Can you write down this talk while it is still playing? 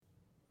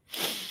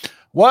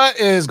What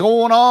is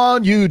going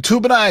on,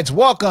 YouTubeites?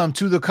 Welcome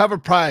to the Cover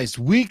Price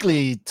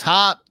Weekly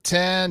Top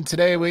 10.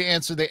 Today we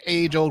answer the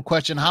age-old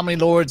question, how many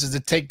lords does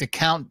it take to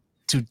count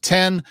to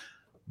 10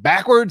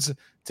 backwards?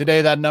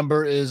 Today that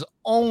number is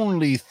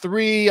only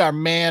 3. Our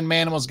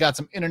Manimal's got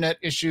some internet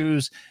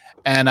issues,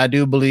 and I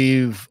do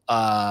believe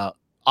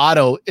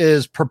Otto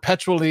is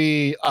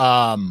perpetually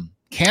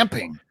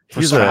camping.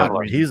 He's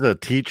a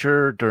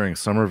teacher during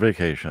summer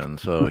vacation,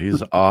 so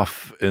he's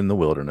off in the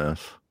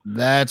wilderness.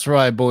 That's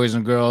right, boys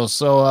and girls.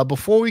 So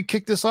before we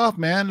kick this off,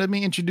 man, let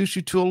me introduce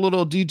you to a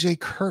little DJ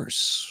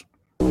Curse.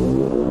 Now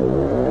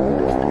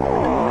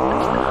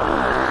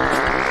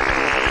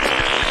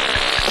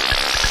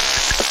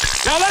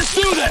let's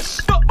do this.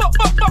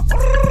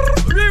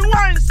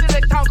 Rewind,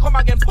 select and come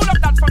again. Pull up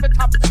that from the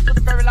top to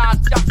the very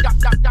last.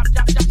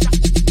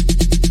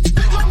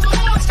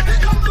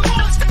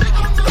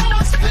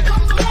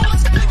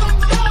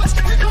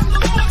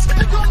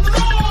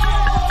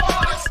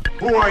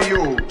 Who are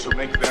you to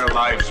make their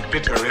lives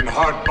bitter in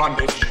hard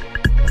bondage?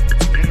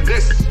 In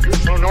this you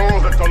shall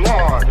know that the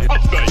Lord is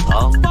update.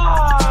 1,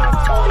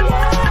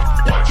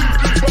 2,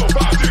 3, 4,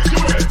 5, 6, do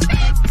it.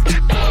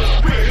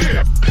 We're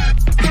here.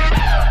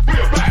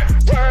 We're back.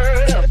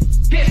 Word up.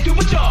 Get to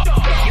my job.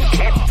 You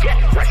can't get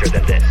fresher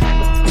than this.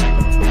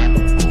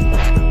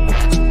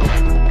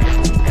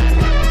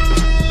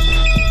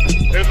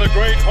 In the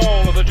great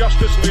hall of the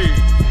Justice League,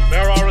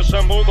 there are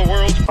assembled the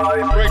world's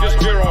 5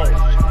 greatest heroes.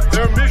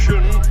 Their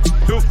mission,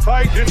 to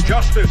fight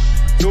injustice,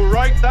 to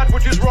right that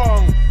which is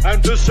wrong,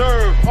 and to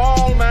serve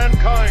all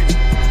mankind.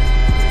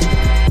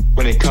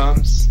 When it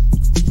comes,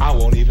 I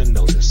won't even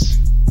notice.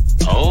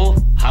 Oh,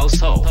 how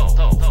so?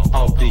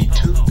 I'll be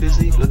too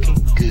busy looking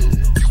good.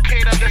 You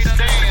can't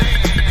understand.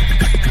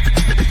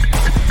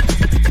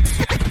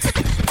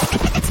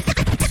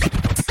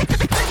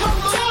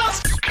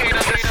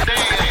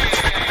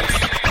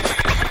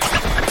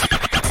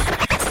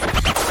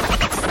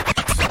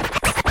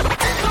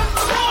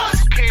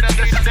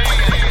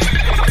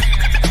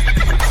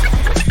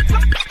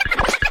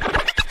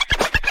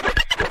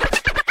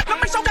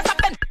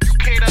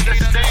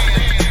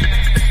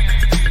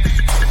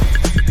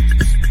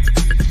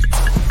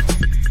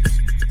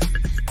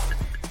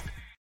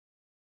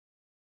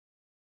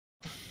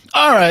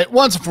 All right,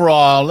 once and for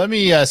all, let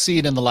me see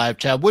it in the live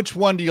chat. Which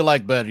one do you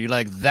like better? Do you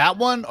like that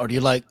one or do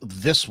you like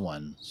this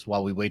one? So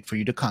while we wait for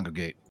you to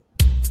congregate.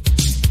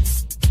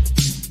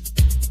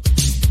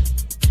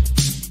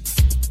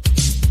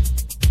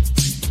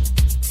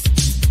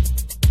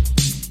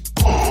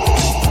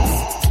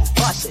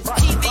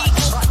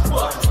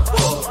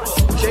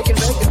 Shake and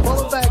bake and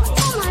pull it back.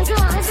 Oh my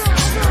God.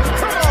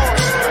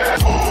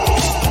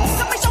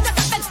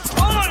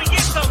 Hold on and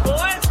get some,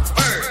 boys.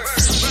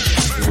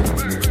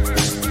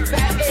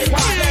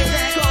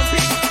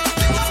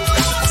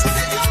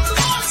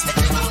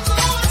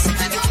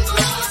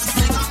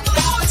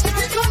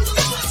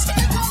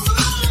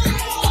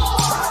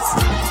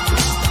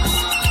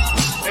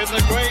 In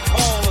the great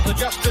hall of the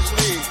Justice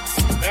League,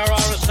 there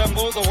are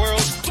assembled the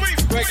world's 3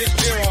 greatest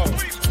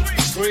heroes,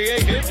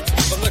 created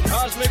from the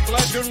cosmic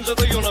legends of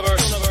the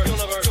universe.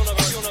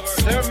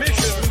 Their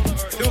mission,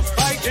 to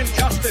fight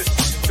injustice,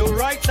 to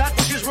right that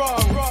which is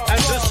wrong,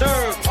 and to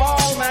serve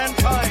all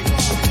mankind.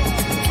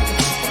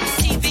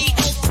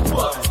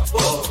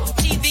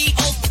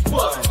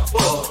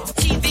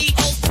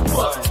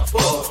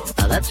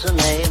 Now that's a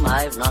name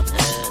I've not heard.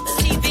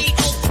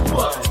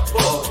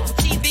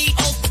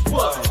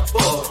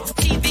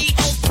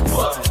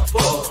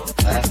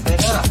 Laugh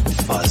it up,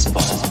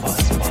 fuzzball.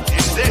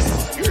 In this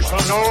you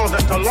shall know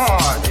that the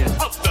Lord is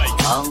update.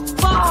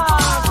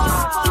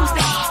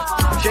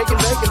 Shake and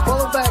bake and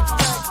pull it back.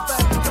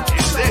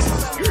 In this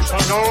you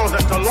shall know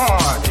that the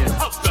Lord is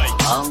update.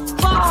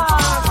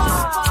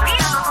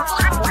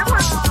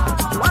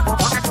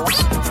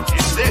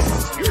 In this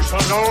you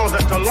shall know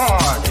that the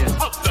Lord is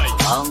update.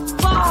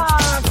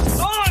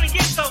 Hold on and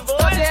get some,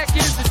 boys. Heck,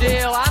 here's the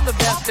deal. I'm the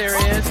best there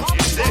is. In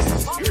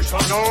this you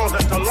shall know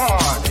that the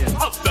Lord is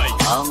update.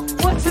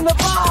 What's in the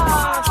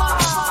box?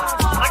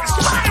 Like a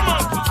spider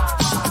monkey.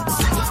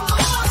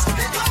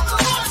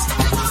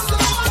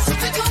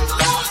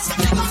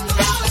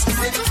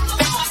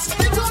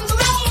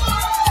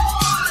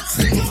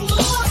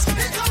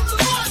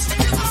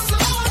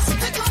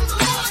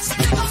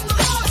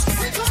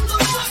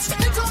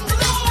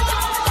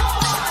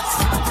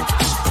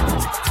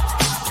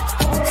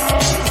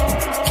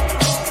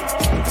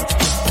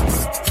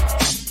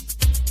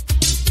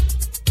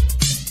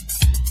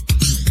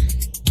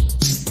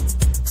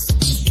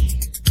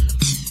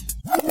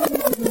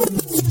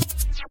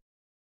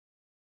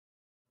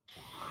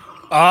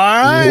 All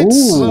right.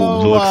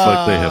 So, looks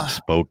like they have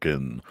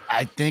spoken.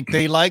 I think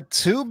they like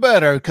 2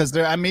 better because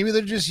maybe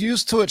they're just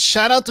used to it.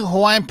 Shout out to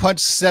Hawaiian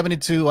Punch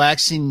 72. I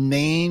actually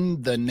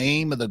named the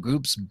name of the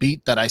group's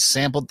beat that I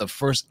sampled the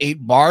first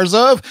 8 bars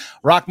of.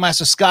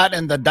 Rockmaster Scott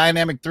and the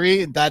Dynamic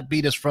 3. That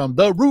beat is from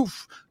The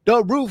Roof.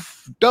 The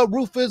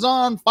roof is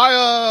on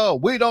fire.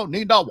 We don't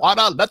need no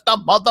water. Let the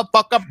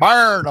motherfucker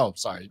burn. Oh,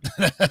 sorry.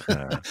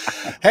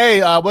 Hey,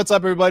 what's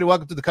up, everybody?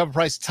 Welcome to the Cover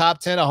Price Top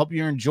 10. I hope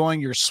you're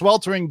enjoying your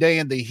sweltering day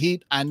in the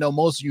heat. I know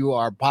most of you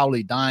are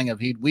probably dying of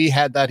heat. We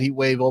had that heat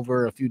wave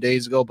over a few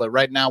days ago, but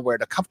right now we're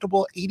at a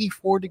comfortable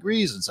 84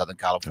 degrees in Southern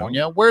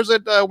California. Where's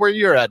it? Where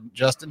you're at,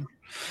 Justin?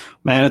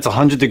 Man, it's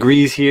 100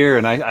 degrees here,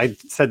 and I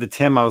said to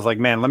Tim, I was like,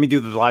 man, let me do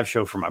the live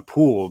show from my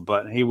pool,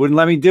 but he wouldn't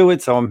let me do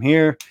it, so I'm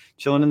here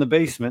chilling in the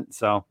basement.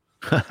 So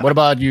what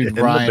about you, In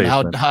the Brian?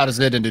 How basement. hot is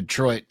it in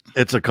Detroit?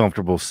 It's a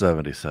comfortable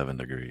 77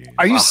 degrees.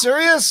 Are you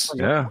serious?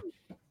 Yeah.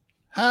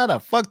 How the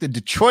fuck did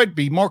Detroit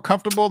be more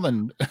comfortable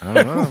than I don't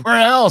know. everywhere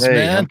else, Hey,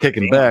 man? I'm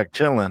kicking back,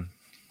 chilling.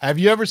 Have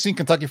you ever seen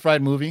Kentucky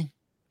Fried Movie?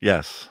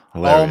 Yes. Oh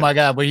Hilarious. my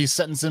God, where he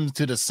sentenced him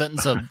to the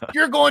sentence of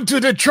 "You're going to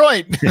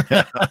Detroit."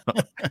 All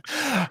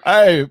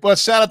right, well,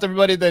 shout out to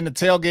everybody in the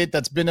tailgate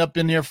that's been up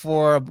in here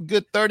for a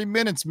good 30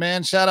 minutes,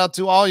 man. Shout out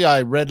to all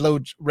y'all: Red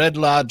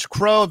Lodge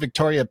Crow,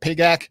 Victoria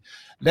Pigak,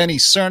 Lenny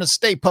Cerna,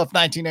 Stay Puff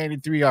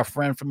 1983, our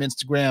friend from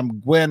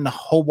Instagram, Gwen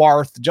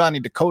Howarth, Johnny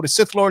Dakota,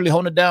 Sith Lord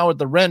holding it down with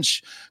the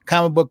wrench,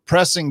 comic book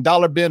pressing,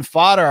 Dollar Bin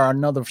Fodder,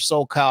 another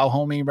SoCal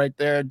homie right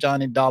there,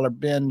 Johnny Dollar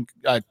Bin,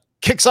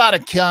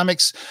 Quixotic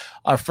Comics,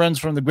 our friends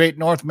from the Great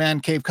North,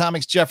 Man Cave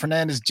Comics, Jeff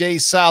Hernandez, Jay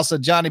Salsa,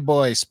 Johnny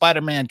Boy,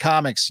 Spider-Man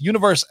Comics,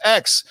 Universe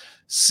X,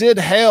 Sid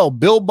Hale,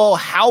 Bilbo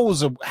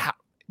Hauser.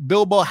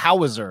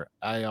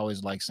 I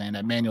always like saying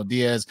that. Manuel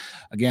Diaz,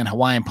 again,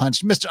 Hawaiian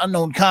Punch, Mr.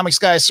 Unknown Comics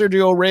Guy,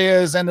 Sergio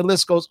Reyes, and the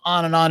list goes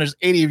on and on. There's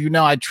 80 of you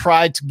now. I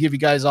tried to give you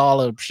guys all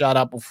a shout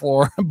out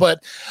before,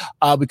 but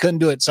we couldn't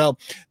do it. So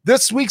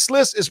this week's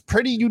list is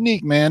pretty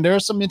unique, man.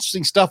 There's some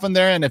interesting stuff in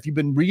there. And if you've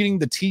been reading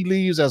the tea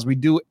leaves as we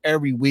do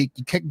every week,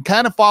 you can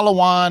kind of follow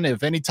on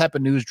if any type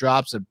of news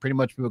drops, and pretty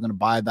much people are going to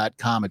buy that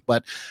comic.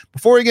 But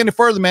before we get any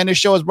further, man, this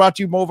show is brought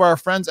to you by our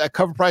friends at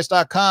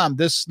coverprice.com.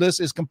 This list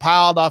is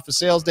compiled off of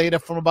sales data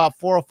from about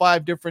 4 or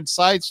 5 different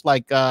sites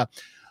like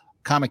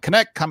Comic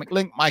Connect, Comic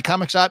Link, My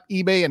Comic Shop,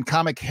 eBay, and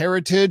Comic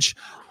Heritage.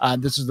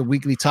 This is the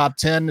weekly top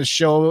 10. The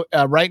show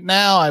right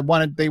now,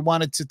 they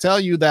wanted to tell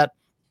you that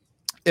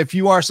if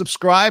you are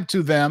subscribed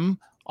to them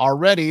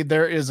already,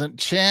 there is a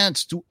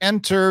chance to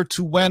enter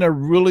to win a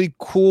really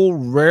cool,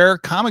 rare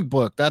comic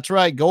book. That's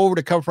right. Go over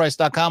to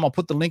coverprice.com. I'll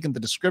put the link in the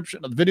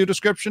description, the video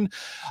description.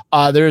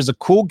 There is a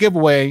cool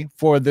giveaway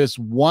for this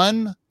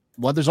one.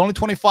 Well, there's only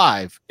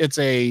 25. It's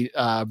a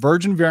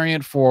virgin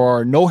variant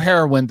for No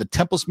Heroin, the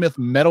Temple Smith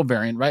metal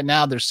variant. Right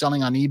now, they're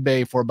selling on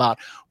eBay for about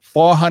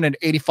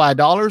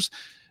 $485.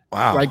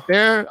 Wow. Right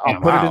there.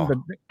 I'll put it in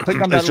the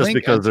click on that It's just link.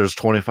 because there's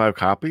 25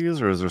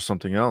 copies, or is there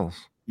something else?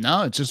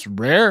 No, it's just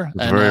rare.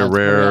 It's very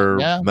rare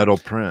yeah. metal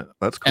print.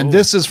 That's cool. And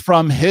this is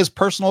from his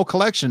personal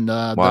collection.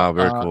 Wow,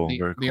 very cool.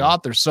 The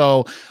author.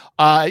 So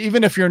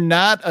even if you're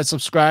not a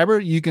subscriber,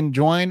 you can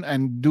join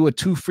and do a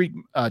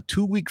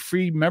 2-week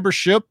free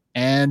membership,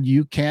 and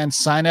you can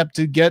sign up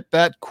to get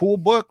that cool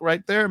book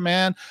right there,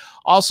 man.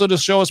 Also, the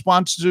show is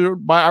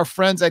sponsored by our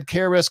friends at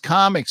KRS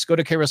Comics. Go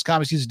to KRS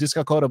Comics, use the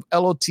discount code of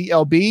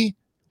LOTLB,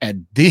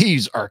 and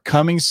these are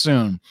coming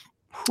soon.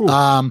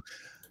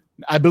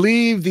 I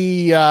believe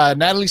the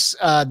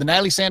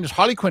Natalie Sanders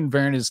Harley Quinn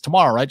variant is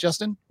tomorrow, right,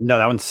 Justin? no,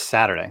 that one's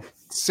Saturday.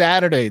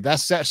 Saturday.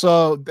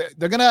 So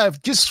they're gonna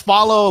just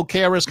follow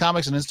KRS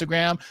Comics on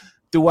Instagram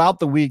throughout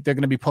the week. They're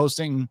gonna be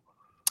posting,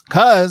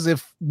 because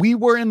if we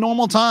were in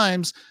normal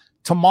times,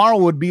 tomorrow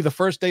would be the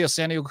first day of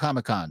San Diego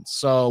Comic-Con.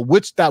 So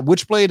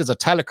Witchblade is a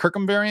Tyler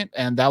Kirkham variant,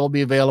 and that will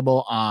be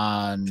available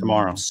on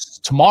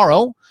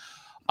tomorrow.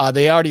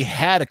 They already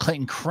had a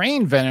Clayton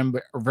Crane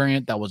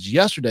variant that was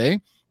yesterday.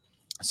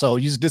 So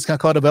use the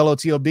discount code of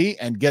LOTLB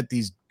and get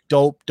these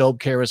dope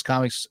KRS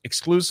Comics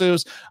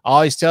exclusives. I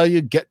always tell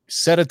you,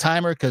 set a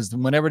timer, because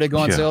whenever they go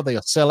on sale,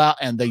 they'll sell out,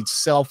 and they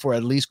sell for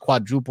at least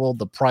quadruple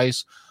the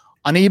price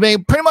on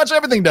eBay. Pretty much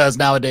everything does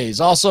nowadays.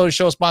 Also,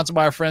 show sponsored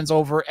by our friends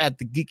over at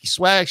the Geeky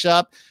Swag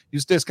Shop.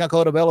 Use discount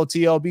code of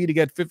LOTLB to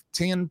get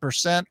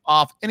 15%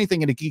 off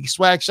anything in the Geeky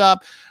Swag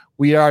Shop.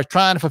 We are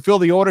trying to fulfill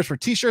the orders for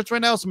t-shirts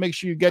right now, so make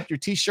sure you get your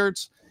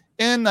t-shirts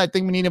in. I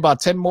think we need about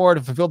 10 more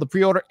to fulfill the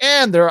pre-order,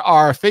 and there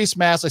are face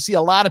masks. I see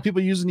a lot of people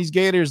using these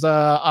gators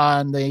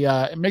on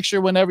the make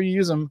sure whenever you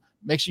use them,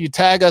 make sure you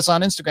tag us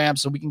on Instagram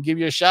so we can give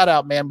you a shout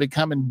out, man.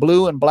 Become in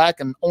blue and black,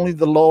 and only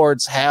the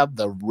Lords have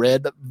the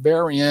red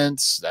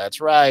variants.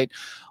 That's right.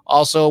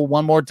 Also,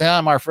 one more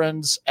time, our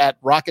friends at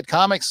Rocket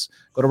Comics.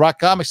 Go to Rocket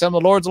Comics, tell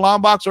them the Lords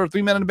Alarm Box or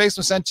 3 Men in the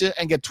Basement sent you,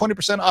 and get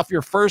 20% off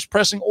your first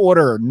pressing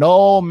order.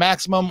 No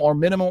maximum or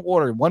minimum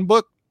order. 1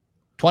 book,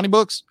 20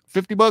 books,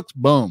 50 books,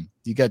 boom.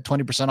 You get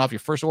 20% off your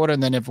first order.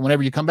 And then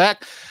whenever you come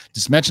back,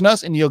 just mention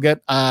us and you'll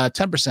get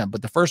 10%.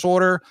 But the first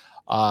order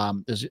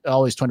is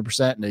always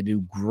 20%, and they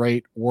do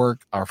great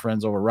work. Our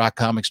friends over at Rock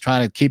Comics,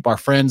 trying to keep our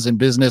friends in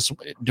business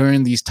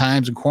during these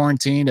times in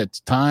quarantine.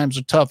 Times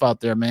are tough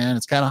out there, man.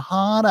 It's kind of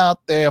hard out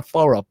there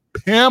for a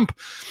pimp.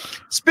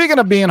 Speaking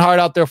of being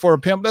hard out there for a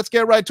pimp, let's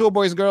get right to it,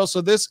 boys and girls.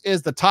 So this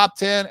is the top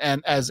 10.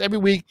 And as every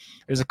week,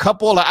 there's a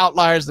couple of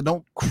outliers that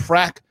don't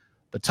crack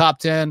the top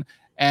 10.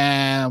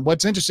 And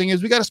what's interesting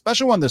is we got a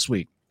special one this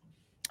week.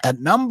 At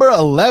number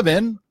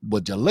 11,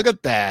 would you look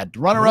at that?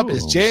 Runner-up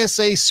is Ooh.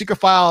 JSA Secret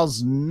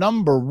Files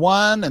number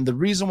 1. And the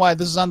reason why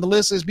this is on the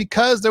list is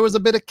because there was a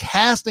bit of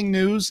casting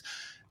news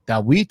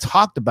that we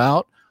talked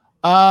about.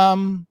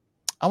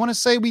 I want to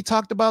say we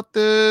talked about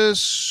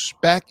this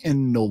back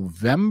in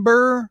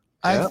November,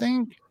 I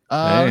think.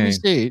 Let me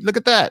see. Look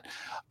at that.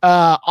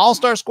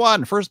 All-Star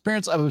Squad, first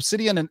appearance of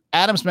Obsidian and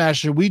Atom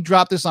Smasher. We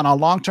dropped this on our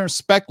long-term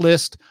spec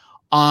list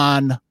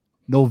on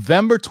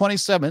November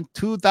 27th,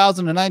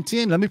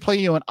 2019. Let me play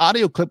you an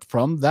audio clip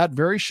from that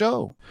very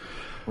show.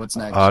 What's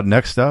next?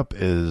 Next up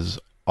is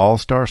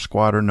All-Star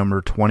Squadron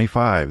number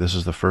 25. This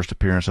is the first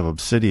appearance of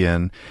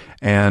Obsidian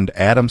and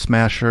Atom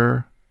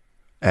Smasher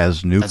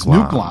as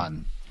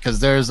Nuklon. Because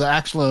there's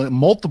actually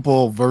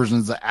multiple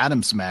versions of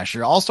Atom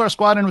Smasher. All-Star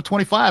Squadron number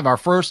 25, our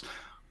first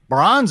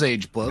Bronze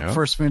Age book,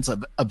 first appearance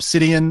of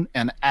Obsidian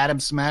and Atom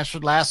Smasher.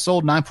 Last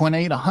sold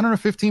 9.8,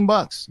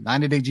 $115.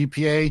 90-day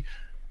GPA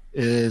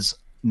is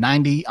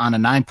 90 on a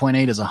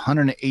 9.8 is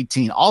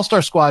 118.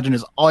 All-Star Squadron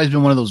has always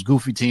been one of those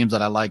goofy teams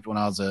that I liked when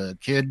I was a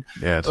kid.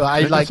 Yeah,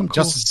 I like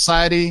Justice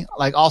Society,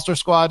 like All-Star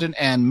Squadron,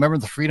 and remember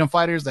the Freedom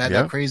Fighters that had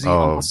that crazy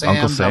Uncle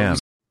Sam.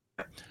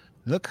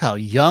 Look how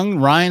young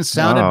Ryan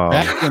sounded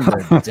back in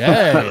the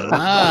day.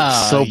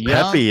 Wow, so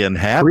peppy and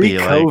happy.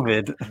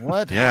 Pre-COVID. Like,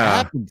 what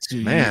happened to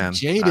you,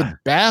 jaded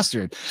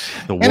bastard?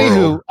 The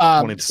Anywho,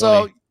 world,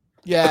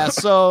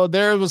 so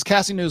there was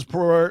casting news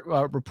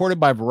reported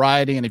by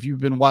Variety, and if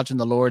you've been watching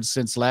The Lord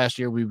since last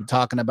year, we've been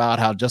talking about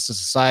how Justice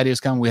Society is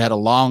coming. We had a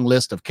long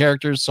list of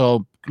characters,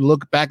 so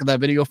look back at that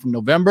video from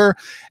November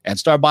and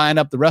start buying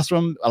up the rest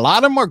of them. A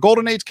lot of them are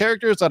Golden Age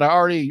characters that are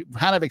already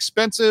kind of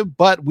expensive,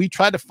 but we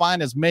tried to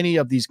find as many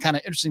of these kind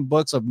of interesting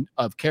books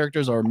of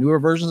characters or newer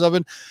versions of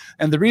it.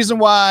 And the reason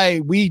why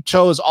we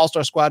chose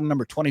All-Star Squadron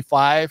number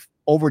 25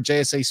 over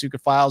JSA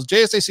Secret Files.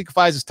 JSA Secret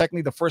Files is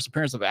technically the first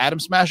appearance of Atom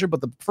Smasher, but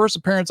the first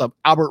appearance of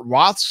Albert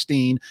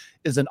Rothstein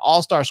is in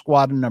All-Star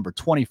Squadron number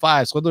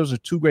 25. So those are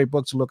two great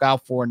books to look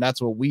out for, and that's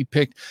what we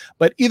picked.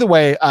 But either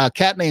way, a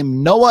cat named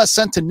Noah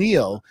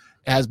Centineo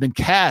has been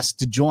cast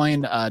to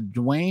join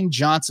Dwayne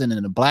Johnson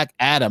in a Black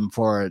Adam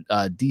for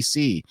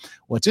DC.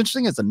 What's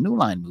interesting is a New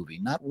Line movie,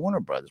 not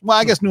Warner Brothers. Well,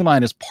 I guess New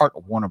Line is part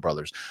of Warner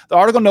Brothers. The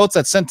article notes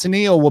that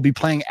Centineo will be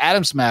playing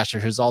Atom Smasher.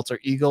 His alter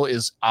ego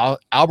is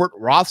Albert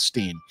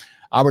Rothstein.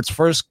 Albert's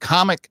first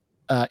comic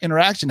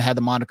interaction had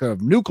the moniker of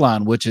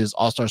Nuklon, which is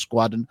All-Star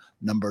Squadron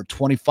number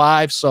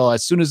 25. So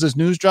as soon as this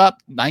news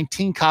dropped,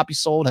 19 copies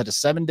sold, had a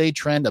 7-day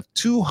trend of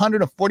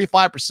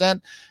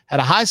 245%, had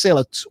a high sale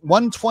of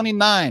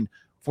 129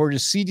 for the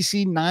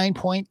CDC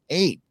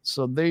 9.8.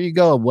 So there you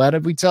go. What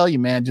did we tell you,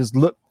 man? Just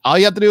look. All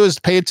you have to do is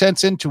pay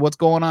attention to what's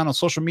going on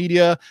social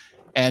media,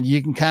 and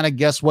you can kind of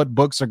guess what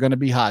books are going to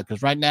be hot.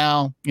 Because right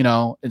now, you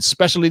know,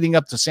 especially leading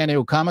up to San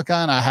Diego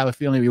Comic-Con, I have a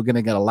feeling you're going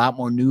to get a lot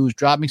more news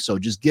dropping. So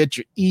just get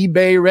your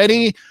eBay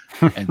ready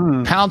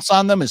and pounce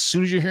on them as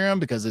soon as you hear them,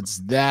 because it's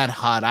that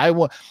hot.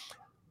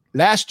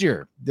 Last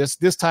year, this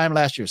time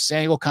last year,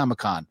 San Diego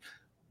Comic-Con,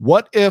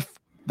 what if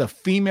the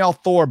female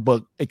Thor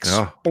book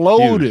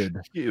exploded,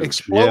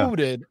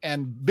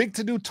 and Big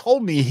To Do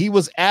told me he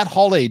was at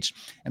Hall H,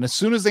 and as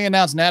soon as they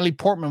announced Natalie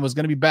Portman was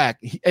going to be back,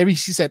 he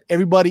said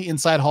everybody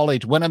inside Hall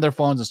H went on their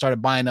phones and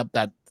started buying up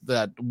that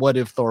What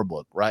If Thor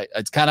book, right?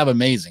 It's kind of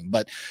amazing,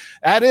 but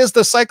that is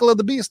the cycle of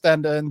the beast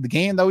and the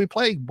game that we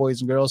play, boys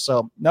and girls.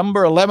 So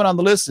number 11 on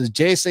the list is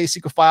JSA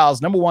Secret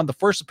Files. Number 1, the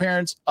first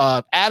appearance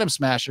of Atom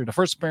Smasher. The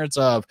first appearance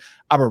of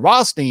Albert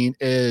Rothstein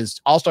is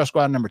All-Star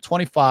Squad number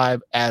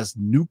 25 as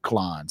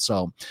Nuklon.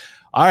 So,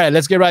 all right,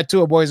 let's get right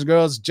to it, boys and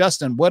girls.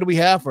 Justin, what do we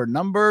have for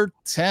number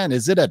 10?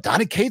 Is it a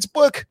Donny Cates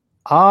book?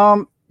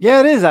 Yeah,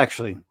 it is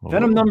actually.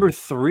 Venom number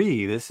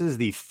 3. This is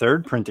the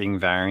third printing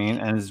variant,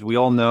 and as we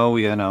all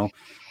know,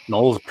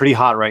 Knoll's pretty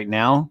hot right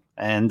now.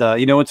 And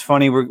what's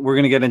funny, we're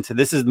going to get into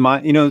this. Is my,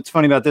 what's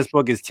funny about this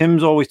book is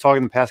Tim's always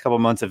talking the past couple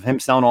of months of him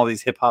selling all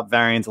these hip hop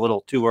variants a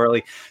little too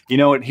early. You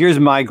know what? Here's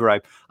my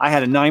gripe. I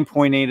had a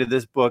 9.8 of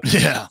this book.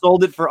 Yeah.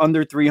 Sold it for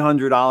under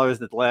 $300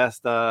 at the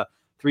last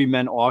 3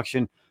 Men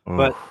auction.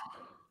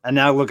 And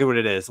now look at what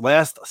it is.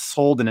 Last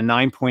sold in a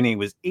 9.8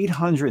 was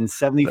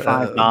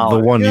 $875. The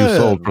one you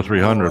sold for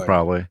 $300,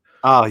 probably.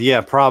 Oh,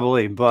 yeah,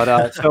 probably.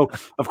 But so,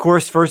 of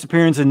course, first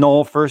appearance of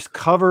Knoll, first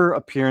cover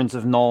appearance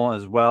of Knoll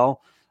as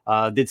well.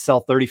 Did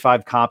sell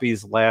 35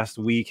 copies last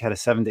week, had a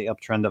 7-day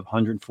uptrend of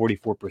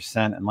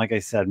 144%. And like I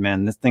said,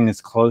 man, this thing is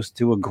close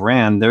to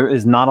 $1,000. There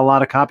is not a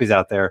lot of copies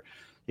out there.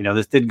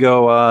 This did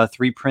go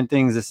 3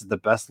 printings. This is the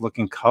best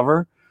looking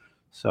cover.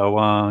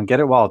 So get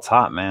it while it's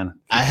hot, man.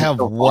 I have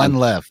one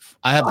left.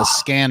 I have the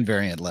scan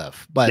variant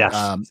left,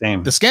 but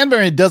same. The scan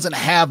variant doesn't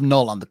have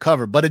Knoll on the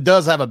cover, but it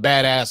does have a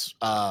badass.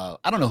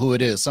 I don't know who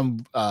it is.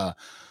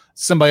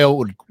 Somebody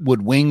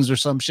with wings or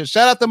some shit.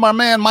 Shout out to my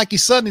man Mikey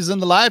Sutton. He's in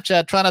the live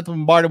chat. Try not to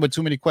bombard him with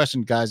too many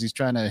questions, guys.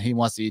 He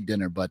wants to eat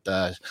dinner, but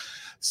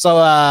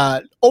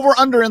So over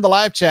under in the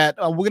live chat,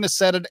 we're going to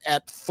set it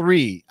at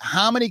 3.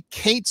 How many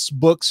Kate's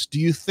books do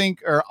you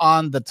think are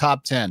on the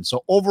top 10?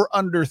 So over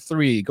under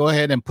 3. Go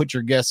ahead and put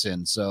your guess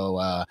in.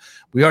 So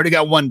we already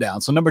got one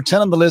down. So number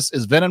 10 on the list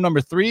is Venom number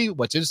 3.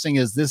 What's interesting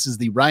is this is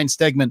the Ryan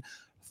Stegman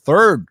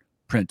third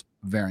print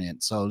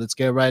variant. So let's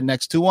get right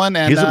next to one.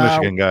 And he's a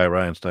Michigan guy,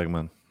 Ryan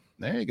Stegman.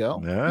 There you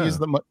go. Yeah.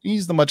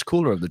 He's the much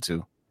cooler of the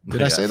two.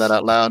 Did I say that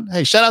out loud?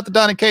 Hey, shout out to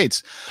Donnie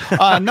Cates.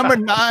 Number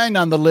 9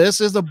 on the list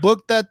is a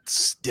book that's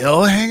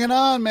still hanging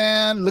on,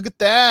 man. Look at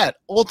that.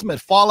 Ultimate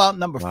Fallout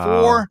number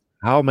 4.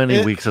 How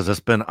many weeks has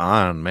this been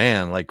on,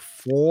 man? Like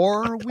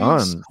 4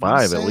 weeks?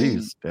 5 at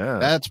least. Yeah.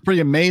 That's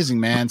pretty amazing,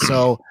 man.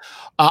 So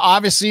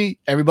obviously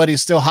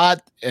everybody's still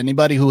hot.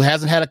 Anybody who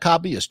hasn't had a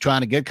copy is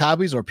trying to get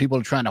copies, or people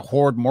are trying to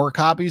hoard more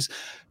copies.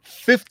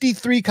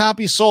 53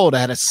 copies sold. I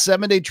had a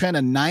 7-day trend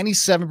of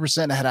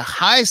 97%. I had a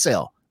high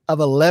sale of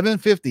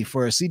 $11.50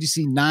 for a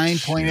CGC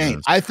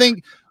 9.8. I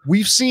think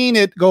we've seen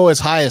it go as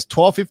high as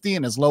 $12.50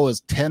 and as low as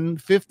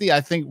 $10.50.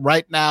 I think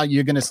right now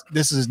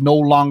this is no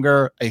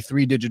longer a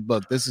 3-digit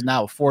book. This is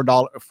now a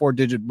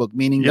 $4-digit book,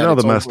 meaning you know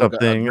the messed up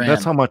thing.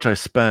 That's how much I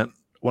spent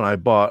when I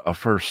bought a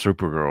first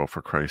Supergirl,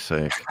 for Christ's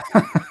sake.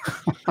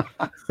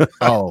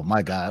 Oh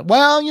my God.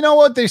 Well, you know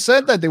what? They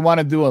said that they want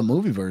to do a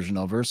movie version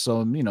of her.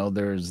 So,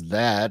 there's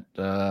that.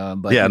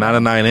 But yeah, not a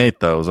 9.8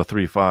 though. It was a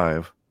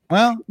 3.5.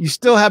 Well, you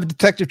still have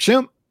Detective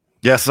Chimp.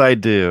 Yes, I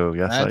do.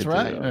 That's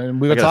right. Do.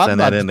 And we were talking send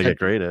about that in to get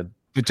graded.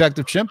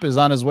 Detective Chimp is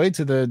on his way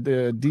to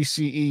the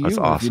DCEU. That's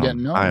awesome. If you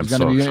didn't know, I am he's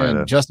going to be excited.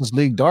 in Justice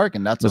League Dark,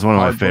 and that's one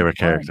of my favorite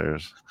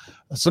characters.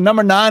 So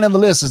number 9 on the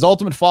list is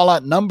Ultimate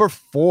Fallout number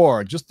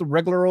 4. Just the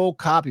regular old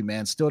copy,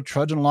 man. Still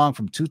trudging along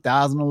from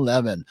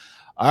 2011.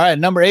 All right,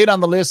 number 8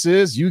 on the list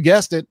is, you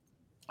guessed it,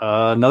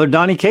 another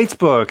Donnie Cates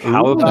book.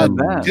 How about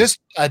that? Just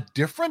a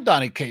different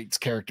Donnie Cates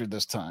character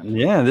this time.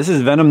 Yeah, this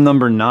is Venom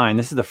number 9.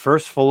 This is the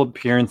first full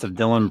appearance of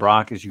Dylan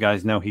Brock. As you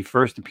guys know, he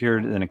first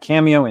appeared in a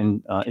cameo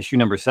in issue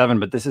number 7,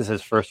 but this is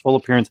his first full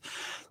appearance.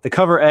 The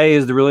cover A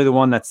is really the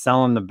one that's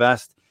selling the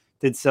best.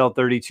 Did sell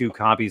 32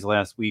 copies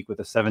last week with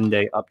a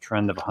 7-day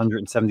uptrend of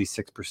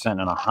 176%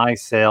 and a high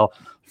sale.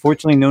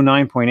 Fortunately, no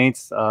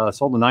 9.8s.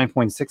 Sold a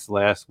 9.6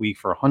 last week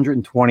for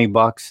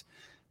 $120.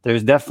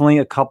 There's definitely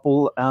a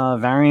couple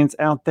variants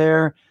out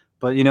there,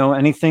 but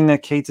anything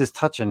that Cates is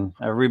touching,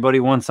 everybody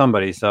wants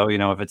somebody. So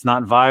if it's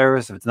not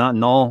Virus, if it's not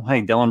Null,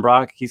 hey, Dylan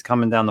Brock, he's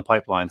coming down the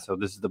pipeline. So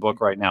this is the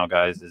book right now,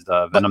 guys. Is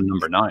Venom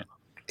number 9.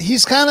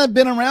 He's kind of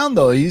been around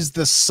though. He's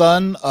the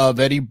son of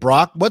Eddie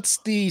Brock. What's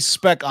the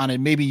spec on it?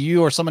 Maybe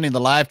you or somebody in the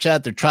live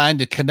chat, they're trying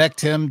to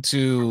connect him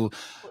to.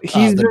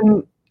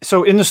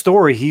 So in the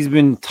story, he's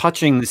been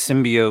touching the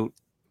symbiote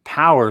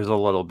powers a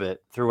little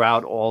bit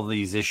throughout all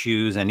these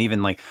issues, and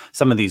even like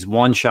some of these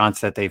one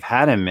shots that they've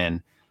had him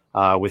in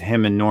with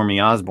him and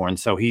Normie Osborn.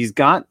 So he's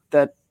got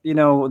that, the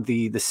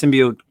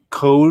symbiote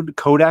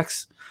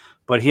codex,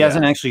 but he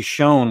hasn't actually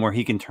shown where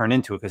he can turn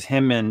into it, because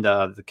him and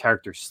the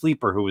character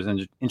Sleeper, who was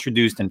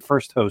introduced in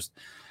First Host,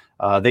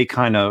 they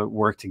kind of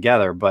work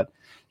together. But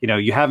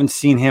you haven't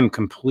seen him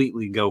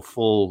completely go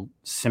full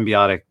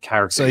symbiotic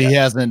character. So he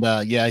hasn't,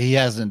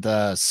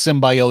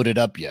 symbioted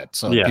up yet.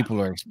 So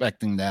people are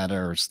expecting that,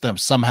 or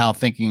somehow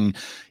thinking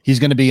he's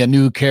going to be a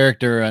new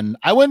character. And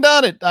I wouldn't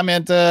doubt it. I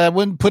mean, I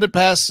wouldn't put it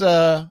past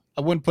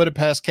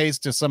Cates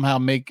to somehow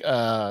make,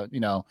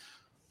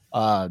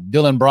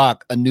 Dylan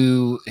Brock a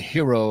new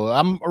hero.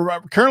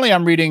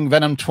 I'm reading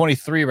Venom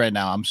 23 right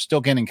now. I'm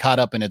still getting caught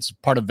up, and it's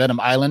part of Venom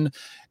Island.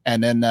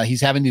 And then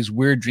he's having these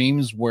weird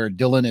dreams where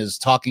Dylan is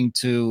talking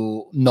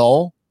to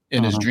Null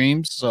in his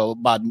dreams. So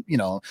about,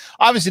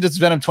 obviously this is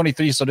Venom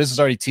 23. So this is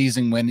already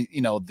teasing when,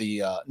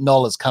 the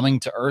Null is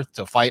coming to Earth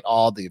to fight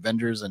all the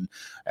Avengers. And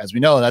as we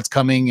know, that's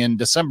coming in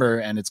December,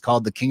 and it's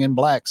called The King in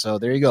Black. So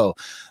there you go.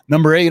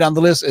 Number 8 on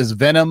the list is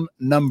Venom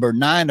number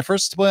 9, the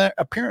first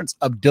appearance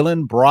of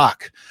Dylan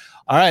Brock.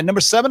 All right,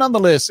 number 7 on the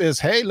list is,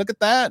 hey, look at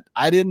that.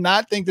 I did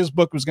not think this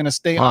book was going to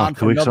stay on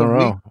for another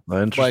week.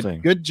 Interesting.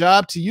 But good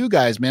job to you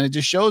guys, man. It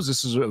just shows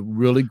this is a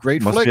really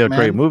great flick, Must be a man.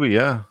 great movie,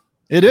 yeah.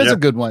 It is a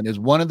good one. It's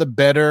one of the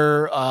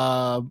better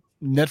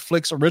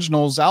Netflix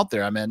originals out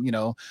there. I mean,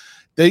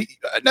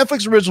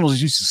 Netflix originals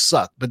used to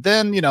suck. But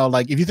then,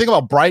 like if you think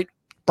about Bright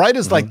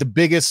is like the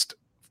biggest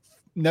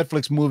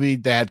Netflix movie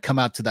that had come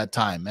out to that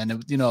time, and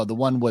it, the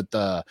one with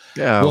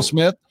Will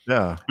Smith,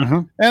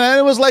 and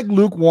it was like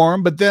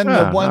lukewarm. But then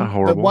the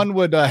one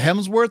with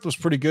Hemsworth was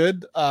pretty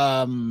good.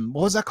 What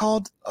was that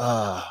called?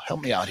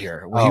 Help me out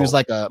here. He was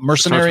like a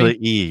mercenary. Starts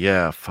with E,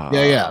 yeah.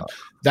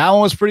 That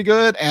one was pretty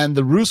good. And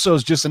the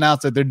Russos just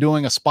announced that they're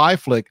doing a spy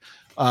flick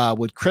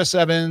with Chris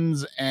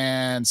Evans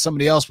and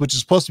somebody else, which is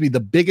supposed to be the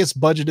biggest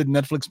budgeted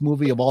Netflix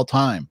movie of all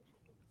time.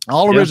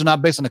 All original,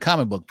 not based on the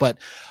comic book. But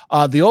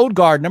The Old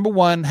Guard, number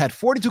 1, had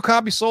 42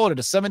 copies sold at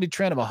a 70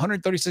 trend of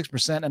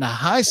 136% and a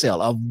high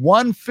sale of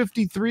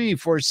 153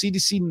 for a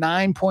CDC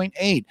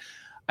 9.8.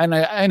 And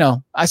I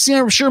know,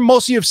 I'm sure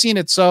most of you have seen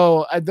it.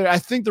 So I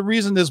think the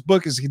reason this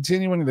book is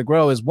continuing to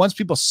grow is once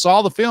people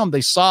saw the film,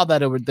 they saw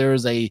that there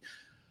is a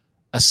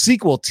a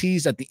sequel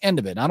teased at the end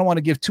of it. I don't want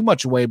to give too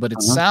much away, but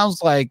it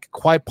sounds like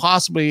quite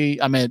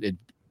possibly, I mean, it's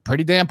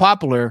pretty damn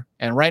popular.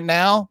 And right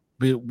now,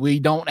 we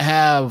don't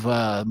have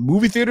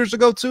movie theaters to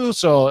go to.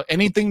 So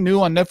anything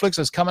new on Netflix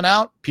that's coming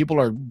out, people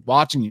are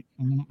watching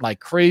like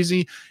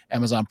crazy.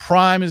 Amazon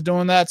Prime is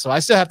doing that. So I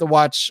still have to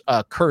watch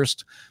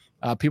Cursed.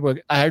 I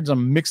heard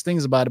some mixed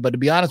things about it, but to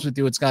be honest with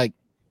you, it's like,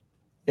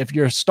 if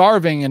you're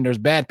starving and there's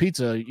bad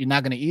pizza, you're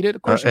not going to eat it.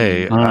 Of course.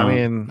 Hey, I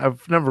mean,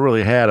 I've never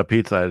really had a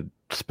pizza I'd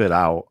spit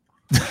out.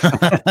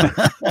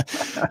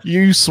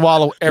 You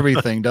swallow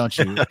everything, don't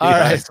you? All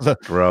right. So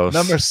gross.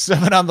 Number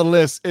 7 on the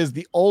list is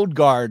The Old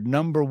Guard,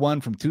 number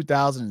 1 from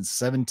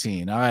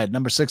 2017. All right.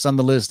 Number 6 on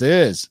the list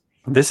is.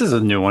 This is a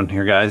new one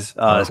here, guys.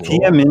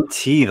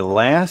 TMNT, The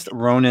Last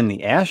Ronin,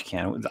 the Ash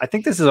Can. I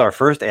think this is our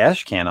first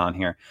Ash Can on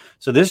here.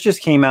 So this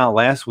just came out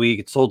last week.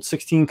 It sold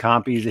 16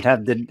 copies. It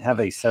did have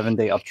a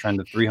 7-day uptrend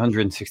of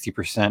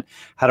 360%.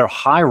 Had a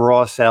high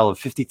raw sale of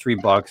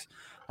 $53.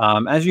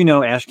 As you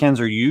know, Ash Cans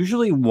are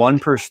usually 1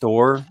 per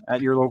store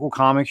at your local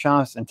comic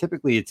shops, and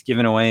typically it's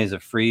given away as a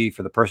free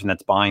for the person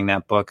that's buying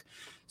that book.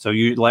 So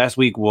last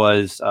week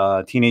was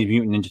Teenage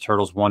Mutant Ninja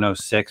Turtles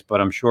 106,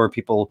 but I'm sure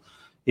people,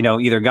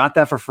 either got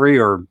that for free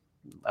or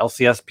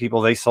LCS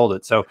people, they sold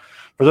it. So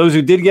for those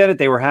who did get it,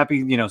 they were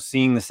happy,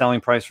 seeing the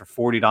selling price for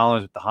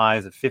 $40 with the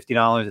highs at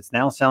 $50. It's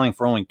now selling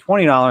for only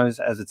 $20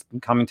 as it's been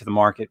coming to the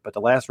market, but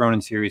the Last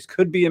Ronin series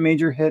could be a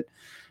major hit.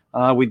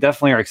 We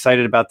definitely are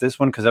excited about this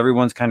one because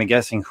everyone's kind of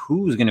guessing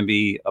who's going to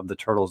be of the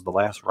Turtles, the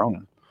Last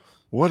Ronin.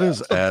 What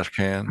is Ash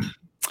Can?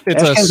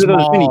 It's Ash Cans are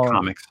those mini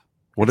comics.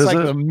 What is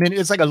it?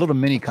 It's like a little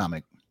mini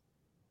comic.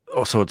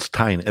 Oh, so it's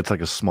tiny. It's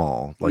like a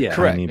small, correct.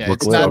 tiny Yeah,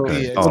 booklet.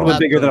 It's a little bit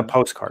bigger than a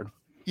postcard.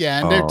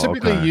 Yeah, and they're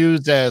typically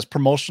used as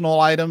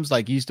promotional items.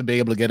 Like you used to be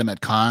able to get them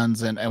at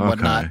cons and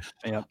whatnot.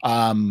 Yep.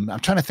 I'm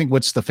trying to think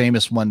what's the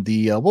famous one.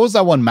 The what was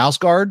that one? Mouse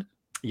Guard.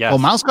 Yeah. Well,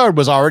 Mouse Guard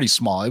was already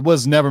small. It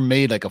was never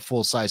made like a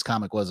full size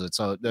comic, was it?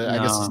 So I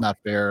guess it's not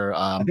fair.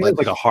 I think it's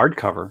like a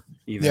hardcover.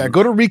 Even. Yeah,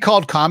 go to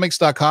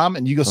recalledcomics.com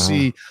and you go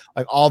see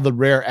like all the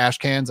rare Ash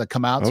Cans that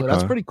come out. So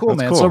that's pretty cool,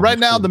 man. Cool. So right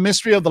now, the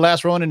mystery of the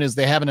Last Ronin is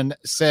they haven't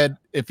said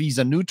if he's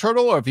a new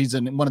turtle or if he's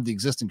in one of the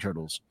existing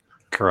turtles.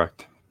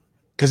 Correct.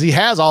 Because he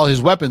has all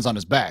his weapons on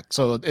his back,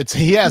 so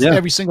he has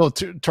every single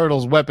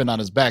turtle's weapon on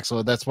his back,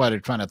 so that's why they're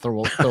trying to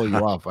throw you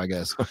off, I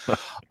guess.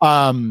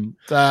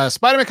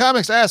 Spider-Man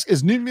Comics asks,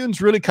 is New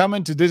Mutants really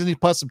coming to Disney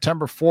Plus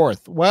September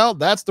 4th? Well,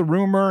 that's the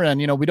rumor, and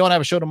we don't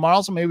have a show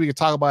tomorrow, so maybe we could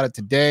talk about it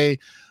today.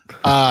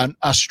 An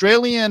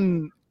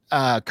Australian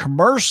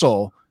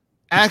commercial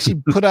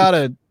actually put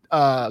out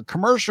a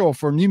commercial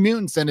for New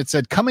Mutants, and it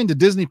said coming to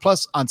Disney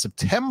Plus on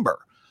September.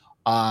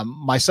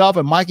 Myself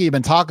and Mikey have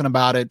been talking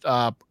about it.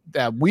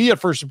 That we at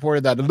first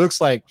reported that it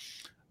looks like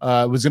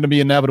it was going to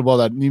be inevitable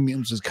that New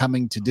Mutants is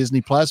coming to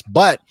Disney Plus,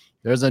 but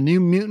there's a New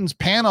Mutants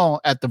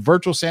panel at the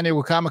virtual San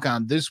Diego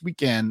Comic-Con this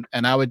weekend,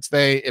 and I would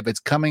say if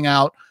it's coming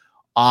out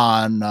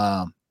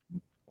on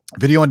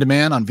video on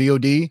demand on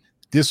VOD,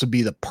 this would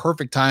be the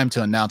perfect time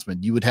to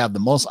announcement. You would have the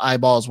most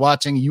eyeballs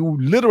watching. You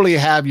literally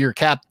have your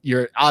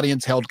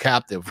audience held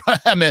captive.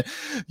 I mean,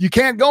 you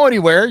can't go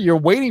anywhere. You're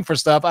waiting for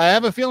stuff. I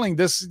have a feeling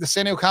the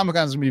San Diego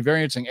Comic-Con is going to be very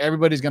interesting.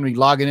 Everybody's going to be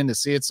logging in to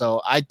see it.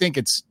 So I think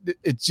it's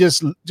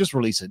just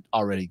release it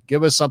already.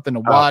 Give us something to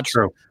watch.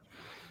 True.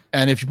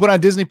 And if you put on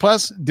Disney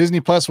Plus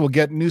will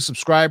get new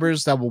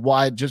subscribers that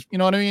will just, you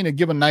know what I mean? And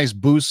give a nice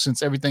boost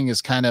since everything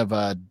is kind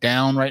of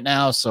down right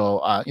now.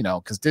 So,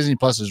 because Disney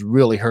Plus is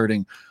really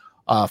hurting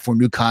for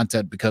new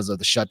content because of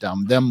the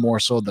shutdown, them more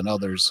so than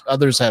others.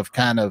 Others have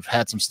kind of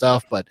had some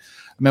stuff, but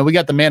I mean, we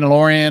got the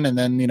Mandalorian and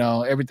then,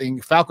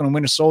 everything. Falcon and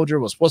Winter Soldier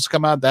was supposed to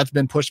come out. That's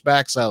been pushed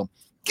back. So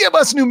give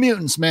us New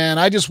Mutants, man.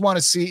 I just want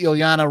to see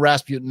Illyana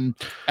Rasputin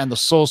and the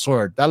Soul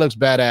Sword. That looks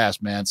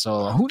badass, man.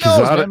 So who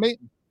knows, man?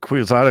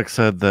 Quixotic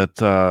said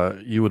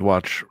that you would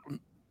watch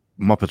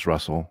Muppets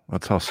wrestle.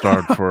 That's how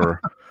starved for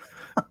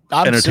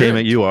entertainment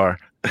serious. You are.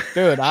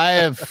 Dude, I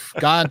have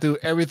gone through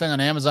everything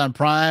on Amazon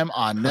Prime,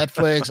 on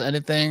Netflix,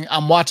 anything.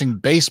 I'm watching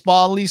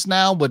baseball at least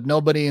now with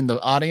nobody in the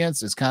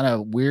audience. It's kind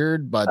of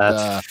weird, but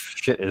that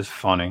shit is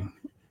funny.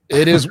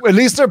 It is. At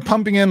least they're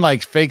pumping in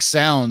like fake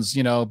sounds,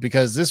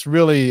 because this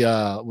really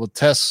will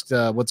test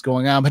what's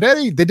going on. But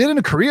they did it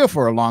in Korea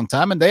for a long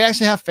time, and they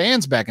actually have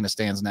fans back in the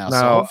stands now.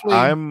 Now, so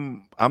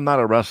I'm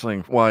not a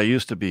wrestling. Well, I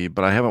used to be,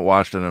 but I haven't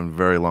watched it in a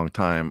very long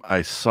time.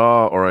 I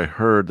saw or I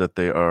heard that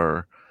they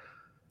are.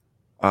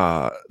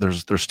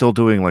 They're still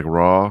doing like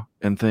Raw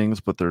and things,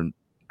 but there's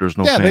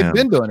no fans. They've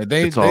been doing it.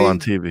 It's all on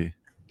TV.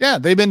 Yeah,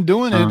 they've been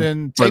doing it,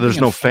 and but there's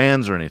no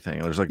fans or anything.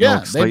 There's like no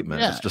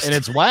excitement. It's just and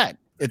it's whack.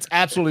 It's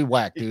absolutely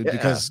whack, dude. Yeah.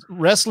 Because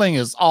wrestling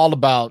is all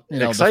about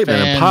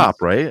excitement and pop,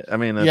 right? I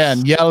mean,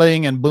 and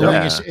yelling and booing.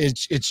 Yeah.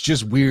 It's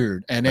just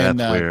weird. And then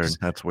that's weird.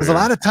 That's weird. Because a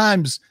lot of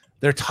times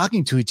they're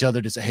talking to each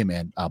other to say, "Hey,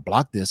 man,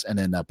 block this," and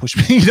then push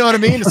me. You know what I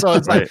mean? So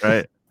it's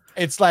right.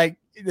 It's like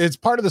it's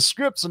part of the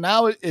script. So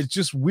now it's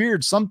just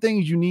weird. Some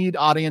things you need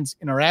audience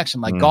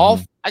interaction, like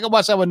golf. I can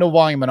watch that with no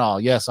volume at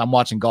all. Yes, I'm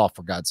watching golf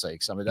for God's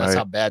sakes. I mean, that's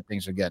how bad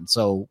things are getting.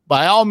 So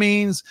by all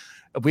means,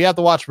 If we have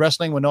to watch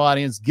wrestling with no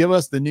audience, give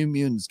us the New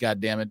Mutants,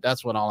 goddammit.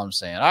 That's what all I'm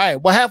saying. All right,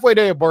 well, halfway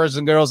there, boys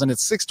and girls, and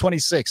it's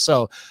 6:26.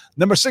 So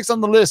number 6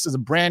 on the list is a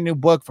brand new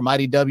book from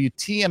IDW,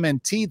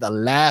 TMNT, The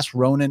Last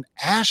Ronin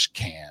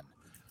Ashcan.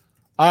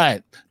 All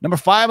right, number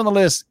 5 on the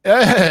list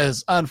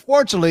is,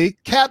 unfortunately,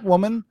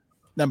 Catwoman,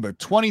 number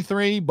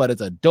 23, but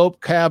it's a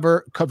dope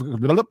cover.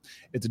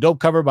 It's a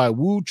dope cover by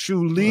Wu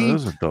Chu Lee. That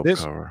is a dope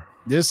cover.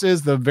 This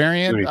is the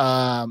variant.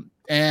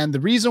 And the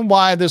reason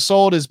why this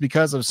sold is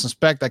because of some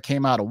spec that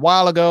came out a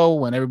while ago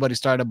when everybody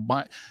started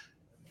buying.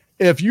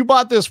 If you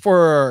bought this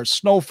for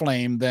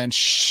Snowflame, then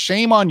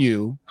shame on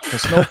you.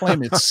 Because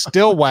Snowflame, it's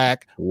still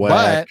whack,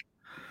 but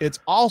it's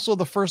also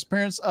the first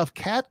appearance of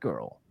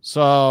Catgirl.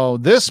 So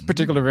this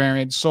particular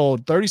variant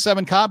sold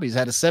 37 copies,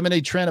 had a 7-day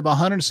trend of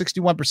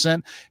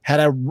 161%, had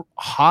a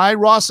high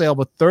raw sale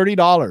with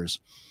 $30.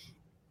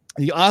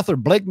 The author,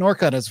 Blake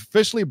Norcutt, has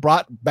officially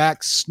brought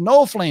back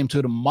Snowflame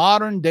to the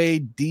modern day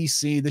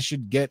DC. This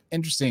should get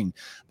interesting.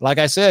 Like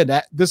I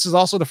said, this is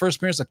also the first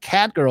appearance of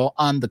Catgirl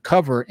on the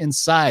cover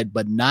inside,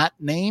 but not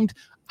named.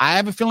 I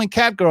have a feeling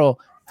Catgirl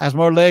has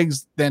more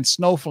legs than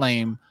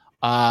Snowflame.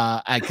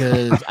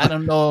 Because I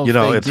don't know.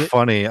 It's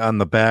funny on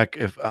the back.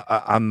 If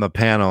on the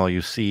panel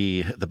you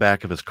see the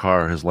back of his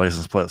car, his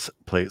license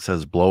plate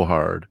says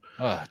 "Blowhard."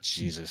 Oh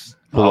Jesus!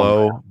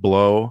 Blow.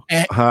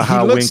 And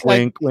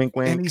wink.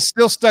 And he's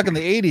still stuck in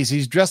the 80s.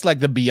 He's dressed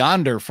like the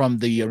Beyonder from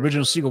the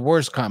original Secret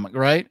Wars comic,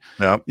 right?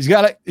 Yeah. He's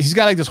got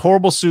like this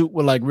horrible suit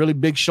with like really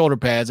big shoulder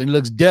pads, and he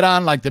looks dead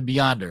on like the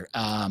Beyonder.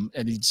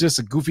 And he's just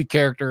a goofy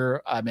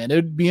character. I mean,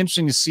 it'd be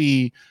interesting to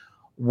see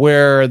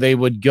where they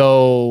would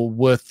go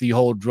with the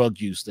whole drug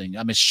use thing.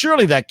 I mean,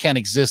 surely that can't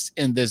exist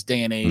in this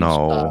day and age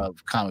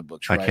of comic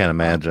books, right? I can't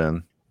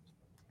imagine.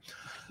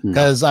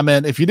 Because, I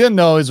mean, if you didn't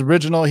know, his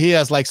original, he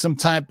has like some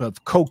type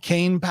of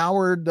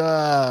cocaine-powered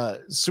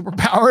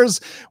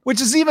superpowers, which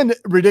is even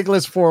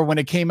ridiculous for when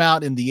it came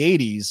out in the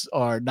 80s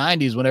or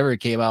 90s, whenever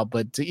it came out,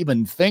 but to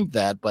even think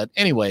that. But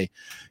anyway,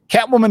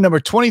 Catwoman number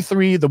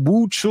 23, the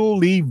Wu Chu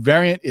Lee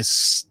variant is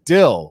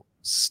still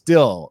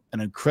an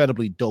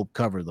incredibly dope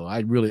cover, though. I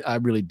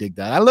really dig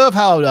that. I love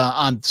how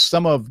on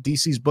some of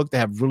DC's book they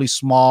have really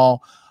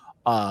small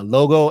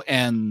logo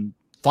and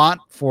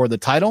font for the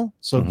title,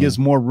 so it gives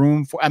more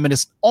room for. I mean,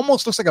 it's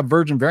almost looks like a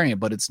Virgin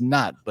variant, but it's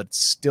not. But it's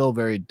still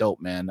very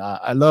dope, man.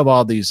 I love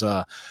all these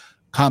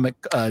comic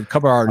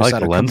cover artists. I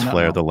like the lens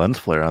flare. The lens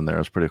flare on there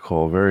is pretty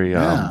cool. Very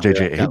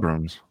J.J.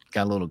 Abrams.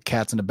 Got little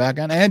cats in the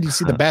background, and you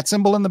see the bat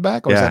symbol in the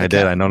back. Yeah, I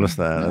did. I noticed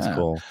that. That's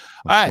cool.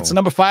 All right, so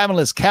number 5 on the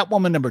list,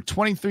 Catwoman number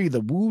 23, the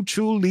Wu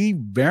Chu Lee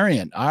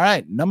variant. All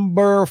right,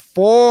 number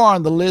 4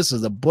 on the list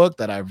is a book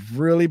that I've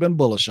really been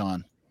bullish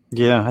on.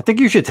 Yeah, I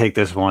think you should take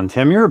this one,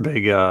 Tim. You're a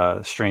big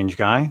Strange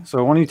guy,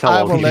 so why don't you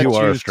tell us? You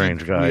are a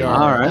strange guy.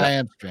 All right, I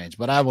am strange,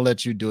 but I will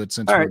let you do it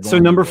since. All right, so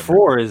number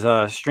 4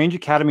 is Strange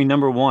Academy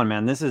number 1.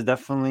 Man, this is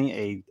definitely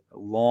a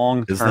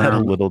long-term. Is that a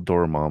little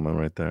Dormammu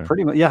right there?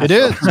 Pretty much, yeah. It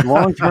is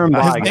long-term.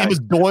 His name is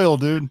Doyle,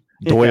 dude.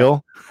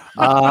 Doyle.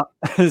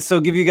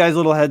 So give you guys a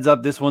little heads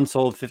up. This one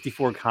sold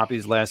 54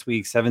 copies last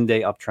week,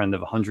 7-day uptrend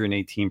of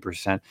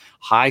 118%.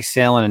 High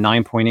sale and a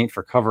 9.8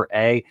 for cover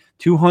A,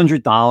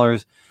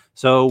 $200.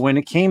 So when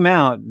it came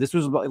out, this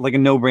was like a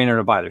no-brainer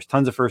to buy. There's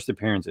tons of first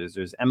appearances.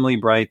 There's Emily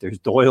Bright. There's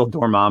Doyle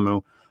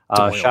Dormammu,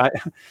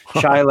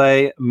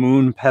 Shiley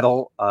Moon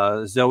Petal,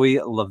 Zoe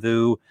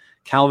Lavu,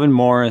 Calvin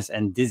Morris,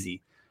 and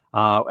Dizzy.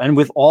 And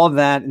with all of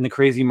that in the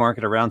crazy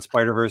market around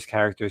Spider-Verse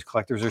characters,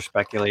 collectors are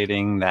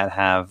speculating that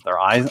have their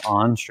eyes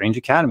on Strange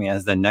Academy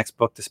as the next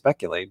book to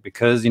speculate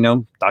because,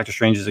 Doctor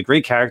Strange is a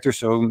great character.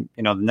 So,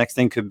 the next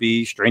thing could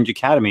be Strange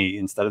Academy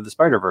instead of the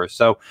Spider-Verse.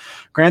 So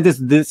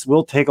granted, this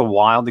will take a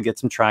while to get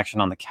some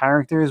traction on the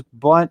characters,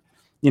 but,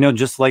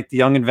 just like the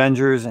Young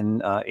Avengers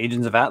and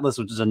Agents of Atlas,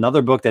 which is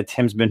another book that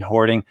Tim's been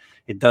hoarding,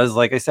 it does,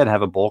 like I said,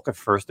 have a bulk of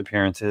first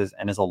appearances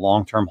and is a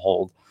long-term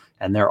hold.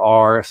 And there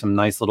are some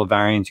nice little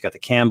variants. You got the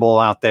Campbell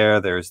out there.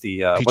 There's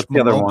the what's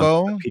the other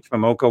one? The Peach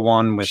Momoko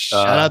one with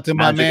shout out to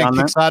my man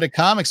Quixotic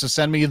Comics to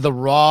send me the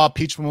raw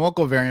Peach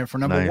Momoko variant for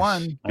number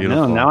 1. I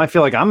know. Now I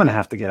feel like I'm gonna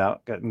have to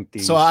get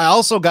these. So I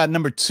also got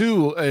number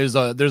 2 is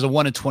there's a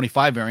 1 in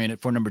 25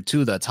 variant for number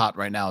 2 that's hot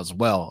right now as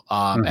well.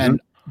 And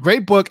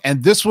great book.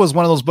 And this was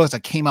one of those books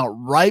that came out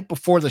right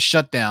before the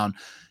shutdown.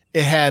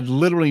 It had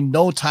literally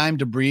no time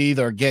to breathe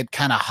or get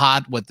kind of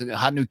hot with the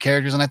hot new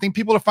characters. And I think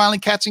people are finally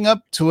catching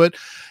up to it.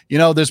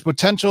 There's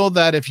potential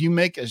that if you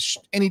make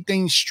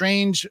anything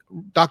strange,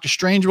 Doctor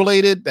Strange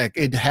related, that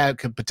it had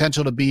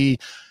potential to be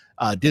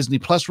Disney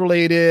Plus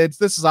related.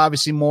 This is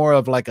obviously more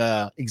of like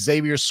a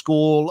Xavier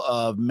School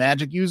of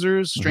magic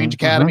users, Strange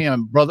Academy.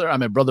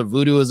 Brother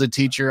Voodoo is a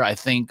teacher. I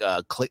think,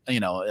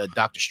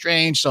 Doctor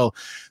Strange. So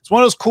it's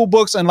one of those cool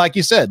books. And like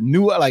you said,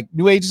 New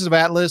Agents of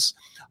Atlas,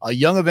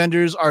 Young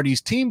Avengers are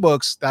these team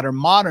books that are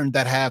modern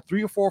that have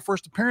 3 or 4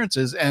 first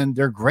appearances, and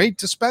they're great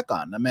to spec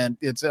on. I mean,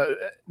 it's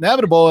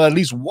inevitable. At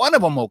least one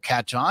of them will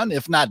catch on,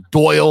 if not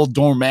Doyle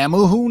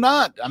Dormammu, who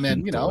not? I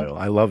mean, Doyle.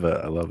 I love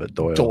it.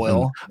 Doyle.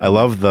 Doyle. I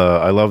love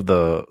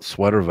the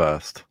sweater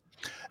vest.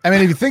 I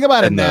mean, if you think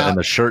about it now, and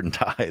the shirt and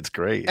tie, it's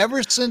great.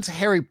 Ever since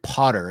Harry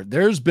Potter,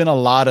 there's been a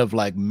lot of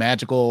like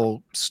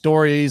magical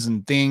stories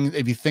and things.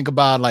 If you think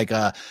about like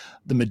the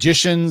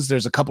Magicians,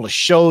 there's a couple of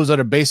shows that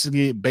are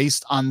basically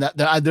based on that.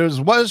 There's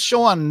a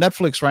show on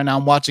Netflix right now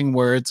I'm watching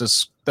where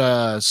it's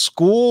a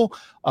school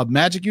of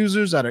magic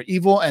users that are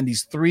evil, and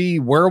these 3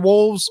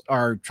 werewolves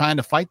are trying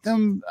to fight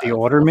them. The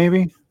Order,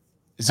 maybe?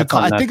 Is it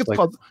called? I think it's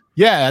called.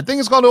 Yeah, I think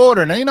it's called The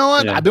Order. And you know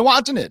what? I've been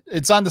watching it.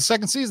 It's on the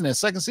second season. The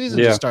second season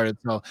just started.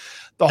 So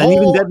and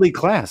even Deadly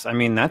Class. I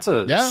mean, that's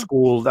a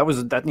school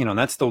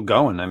that's still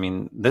going. I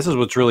mean, this is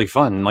what's really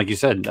fun. Like you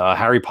said,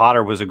 Harry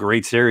Potter was a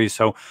great series.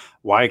 So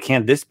why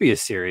can't this be a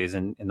series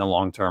in the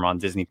long term on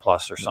Disney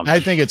Plus or something?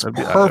 I think it's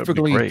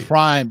perfectly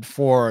primed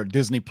for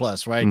Disney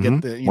Plus, right?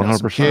 Get the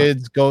some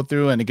kids go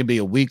through, and it can be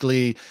a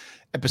weekly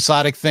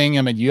episodic thing.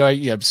 I mean, you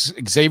have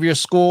Xavier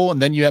School, and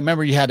then you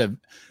had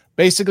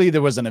basically,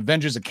 there was an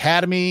Avengers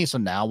Academy, so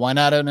now why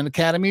not an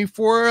academy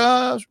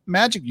for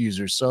magic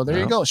users? So there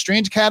you go.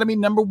 Strange Academy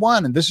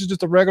 #1, and this is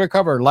just a regular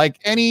cover. Like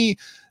any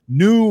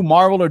new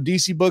Marvel or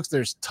DC books,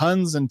 there's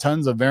tons and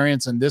tons of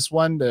variants in this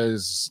one.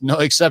 There's no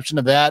exception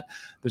to that.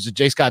 There's a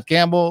J. Scott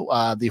Campbell,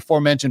 the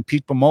aforementioned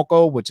Pete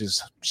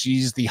Momoko,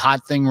 she's the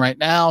hot thing right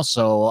now.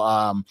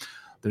 So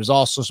there's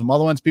also some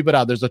other ones people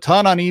out. There's a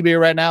ton on eBay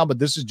right now, but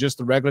this is just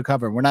the regular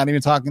cover. We're not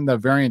even talking the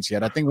variants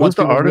yet. I think who's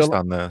the artist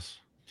on this?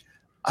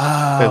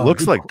 It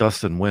looks like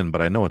Dustin Nguyen, but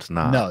I know it's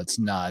not. No, it's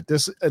not.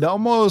 It's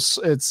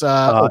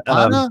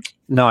Opana.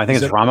 No, I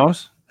think it's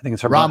Ramos. I think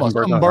it's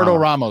Humberto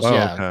Ramos. Oh,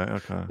 Yeah.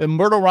 Okay.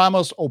 Humberto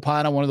Ramos,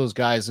 Opana, one of those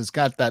guys. It's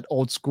got that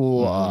old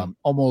school,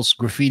 almost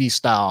graffiti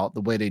style,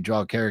 the way they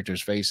draw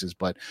characters' faces.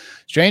 But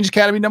Strange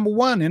Academy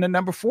 #1 in at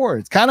 #4.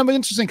 It's kind of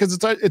interesting because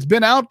it's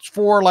been out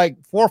for like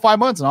 4 or 5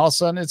 months, and all of a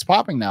sudden it's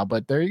popping now.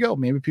 But there you go.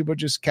 Maybe people are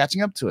just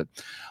catching up to it.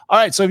 All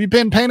right. So if you've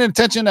been paying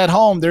attention at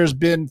home, there's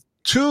been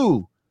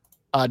 2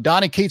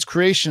 Donny Cates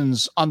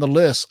creations on the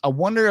list. I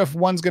wonder if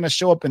one's going to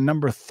show up in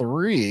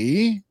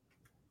 #3.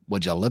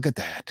 Would you look at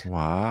that?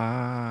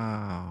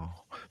 Wow.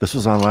 This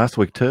was on last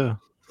week too.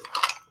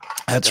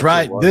 That's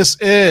right. This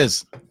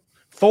is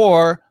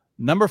Thor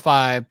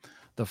 #5,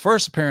 the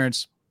first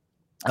appearance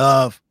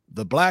of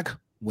the Black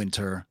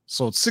Winter.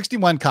 Sold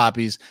 61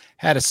 copies,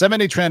 had a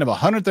 7-day trend of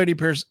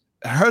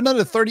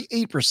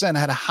 138%,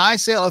 had a high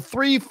sale of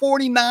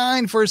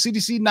 $349 for a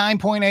CDC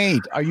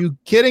 9.8. Are you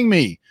kidding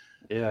me?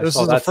 Yeah, this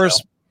is the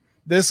first.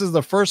 This is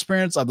the first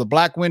appearance of the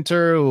Black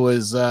Winter, who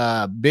is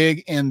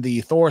big in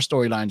the Thor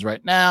storylines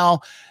right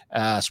now.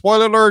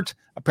 Spoiler alert: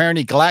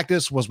 apparently,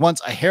 Galactus was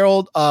once a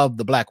herald of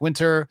the Black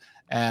Winter.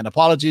 And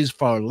apologies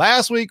for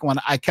last week when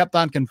I kept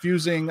on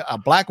confusing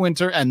Black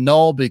Winter and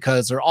Null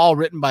because they're all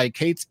written by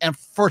Cates, and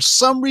for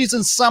some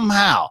reason,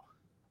 somehow,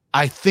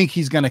 I think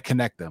he's going to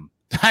connect them.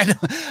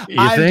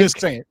 Just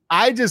saying.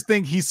 I just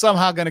think he's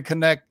somehow going to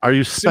connect. Are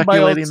you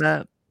speculating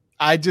that?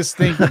 I just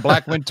think the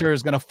Black Winter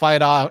is going to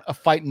fight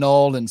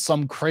Null in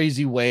some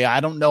crazy way. I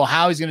don't know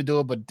how he's going to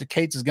do it, but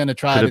Cates is going to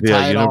try to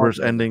tie it a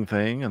universe-ending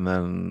thing, and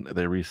then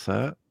they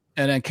reset.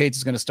 And then Cates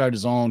is going to start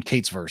his own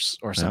Catesverse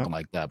or something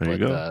like that. There you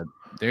go.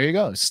 There you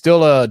go.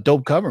 Still a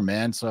dope cover,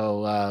 man.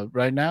 So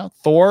right now,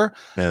 Thor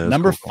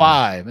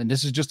 #5, and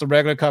this is just a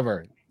regular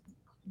cover.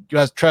 You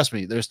guys trust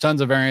me. There's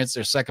tons of variants.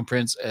 There's second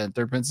prints and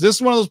third prints. This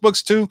is one of those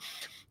books too.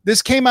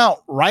 This came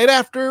out right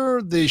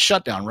after the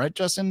shutdown, right,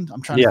 Justin?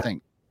 I'm trying to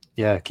think.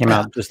 Yeah, it came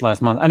out just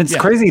last month. And it's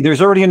crazy.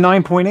 There's already a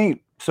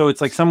 9.8. So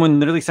it's like someone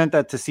literally sent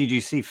that to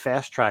CGC,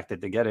 fast-tracked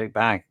it to get it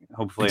back,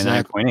 hopefully a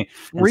 9.8.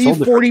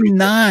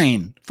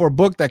 $349 for a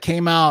book that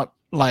came out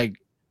like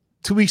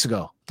 2 weeks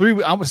ago.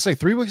 I would say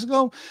 3 weeks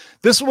ago.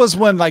 This was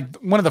when like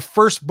one of the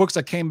first books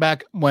that came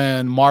back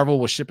when Marvel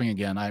was shipping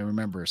again, I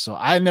remember. So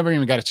I never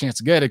even got a chance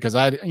to get it because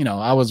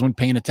I wasn't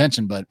paying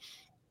attention, but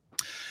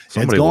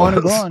it's going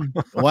and going.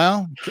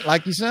 Well,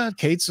 like you said,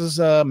 Cates is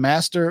a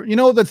master. You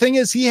know, the thing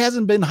is, he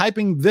hasn't been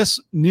hyping this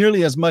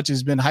nearly as much as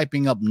he's been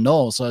hyping up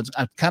Null. So it's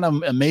kind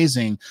of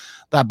amazing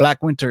that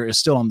Black Winter is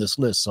still on this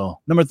list. So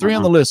 #3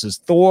 on the list is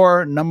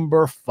Thor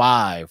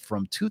 #5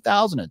 from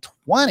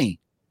 2020.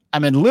 I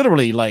mean,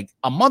 literally like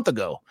a month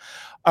ago.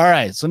 All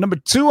right. So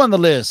 #2 on the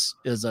list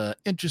is an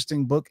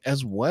interesting book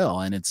as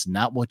well. And it's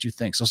not what you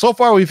think. So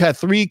far, we've had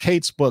 3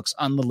 Cates books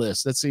on the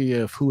list. Let's see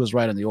who was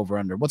right on the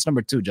over-under. What's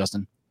 #2,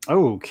 Justin?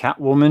 Oh,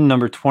 Catwoman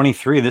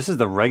 #23. This is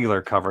the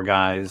regular cover,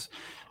 guys.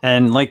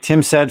 And like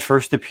Tim said,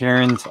 first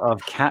appearance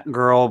of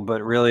Catgirl,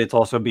 but really it's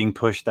also being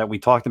pushed that we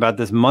talked about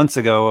this months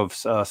ago of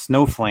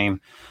Snowflame.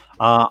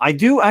 I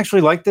do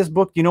actually like this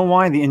book. You know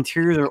why? The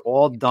interiors are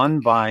all done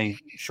by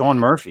Sean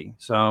Murphy.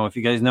 So if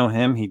you guys know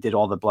him, he did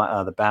all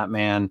the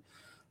Batman,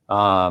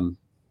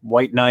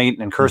 White Knight,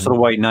 and Curse of the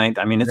White Knight.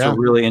 I mean, it's a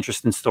really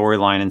interesting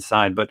storyline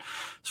inside. But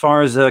as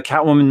far as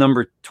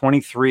Catwoman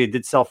 #23, it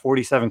did sell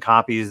 47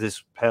 copies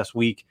this past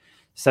week.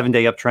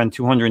 7-day uptrend,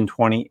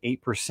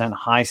 228%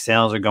 high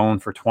sales are going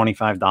for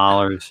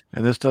 $25.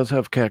 And this does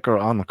have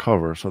Catgirl on the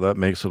cover, so that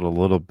makes it a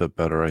little bit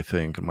better, I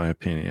think, in my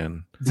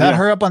opinion. Is that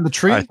her up on the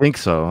tree? I think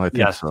so. I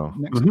think so.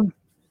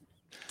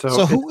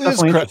 So who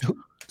is?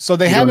 So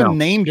they haven't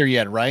named her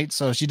yet, right?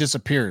 So she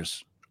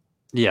disappears.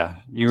 Yeah,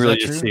 you Is really that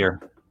just true? see her.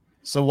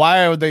 So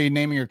why are they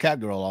naming her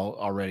Catgirl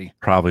already?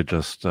 Probably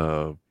just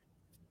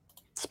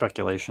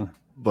Speculation.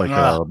 like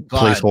Oh, a God.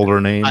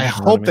 placeholder name. I you know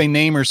what hope mean? they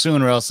name her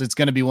soon, or else it's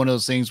going to be one of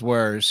those things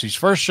where she's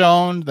first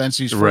shown, then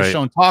she's first Right.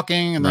 shown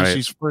talking, and then Right.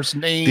 she's first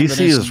named. and DC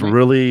then is she's named.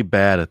 really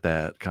bad at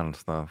that kind of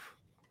stuff.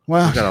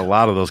 Well. We've got a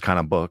lot of those kind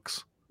of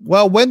books.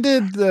 Well, when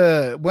did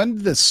the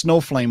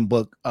Snowflame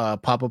book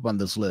pop up on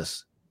this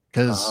list?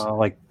 Because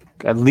Like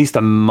at least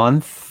a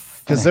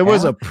month. there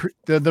was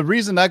the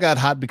reason I got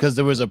hot because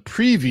there was a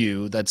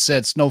preview that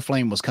said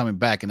Snowflame was coming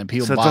back, and then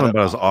people Said bought something it.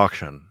 about his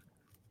auction.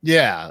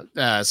 Yeah,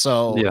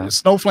 so Yeah.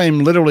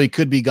 Snowflame literally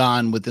could be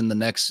gone within the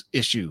next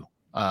issue.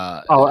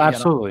 Oh,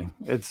 absolutely.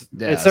 It's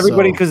Yeah,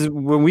 everybody, so- because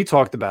when we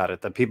talked about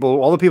it,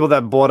 all the people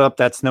that bought up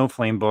that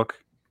Snowflame book,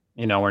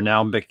 are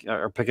now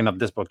are picking up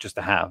this book just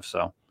to have.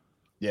 So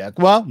Yeah,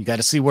 well, you got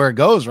to see where it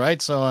goes, right?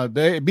 So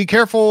be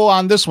careful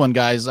on this one,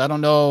 guys. I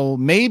don't know.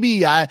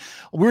 Maybe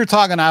we were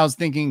talking. I was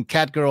thinking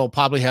Catgirl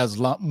probably has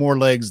a lot more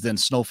legs than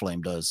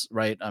Snowflame does,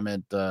 right? I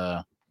mean,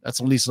 that's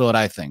at least what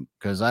I think,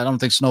 because I don't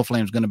think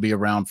Snowflame's going to be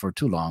around for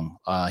too long.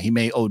 He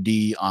may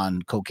OD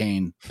on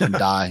cocaine and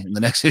die in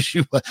the next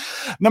issue. But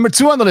number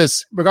 2 on the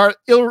list,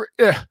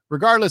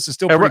 regardless, is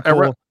still pretty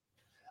cool.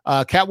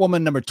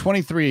 Catwoman number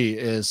 23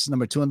 is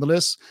number 2 on the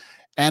list.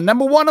 And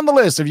number 1 on the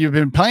list, if you've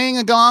been playing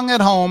a gong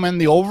at home, and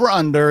the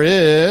over-under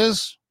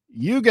is,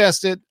 you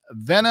guessed it,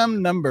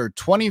 Venom number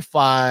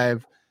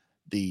 25,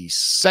 the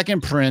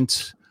second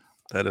print.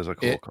 That is a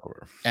cool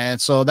cover.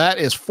 And so that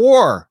is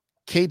 4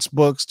 Kate's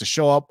books to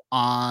show up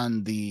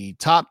on the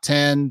top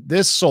 10.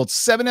 This sold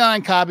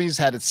 79 copies,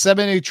 had its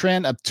 7-day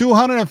trend of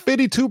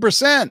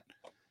 252%.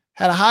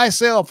 Had a high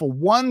sale for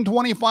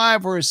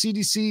 $125 for a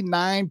CDC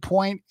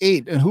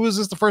 9.8. And who is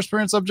this the first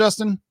appearance of,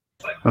 Justin?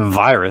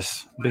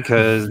 Virus,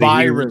 because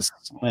Virus.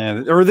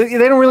 they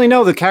don't really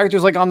know the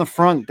characters like on the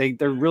front.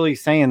 They're really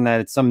saying that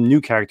it's some new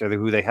character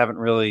who they haven't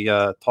really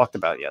talked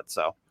about yet.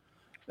 So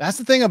that's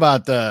the thing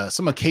about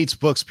some of Kate's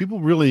books. People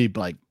really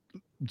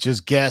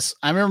just guess.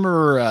 I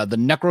remember the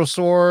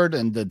Necrosword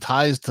and the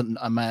ties to.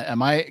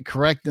 Am I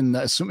correct in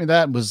assuming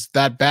that was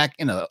that back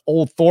in an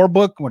old Thor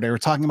book where they were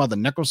talking about the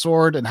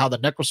Necrosword and how the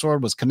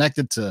Necrosword was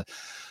connected to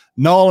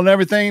Null and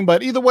everything?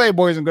 But either way,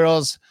 boys and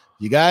girls,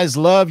 you guys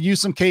love you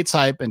some Kate's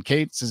hype, and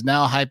Kate's is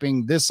now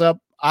hyping this up.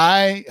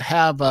 I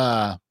have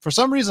for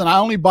some reason I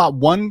only bought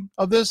one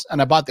of this,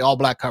 and I bought the all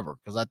black cover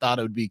because I thought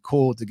it would be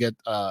cool to get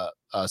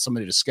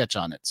somebody to sketch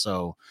on it.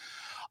 So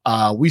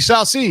we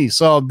shall see.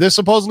 So this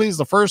supposedly is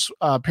the first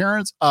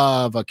appearance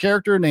of a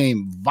character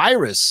named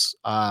Virus.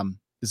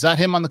 Is that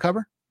him on the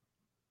cover?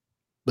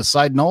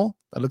 Beside Null?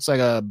 That looks like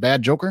a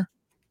bad Joker.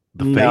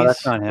 No,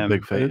 that's not him. The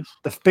big face.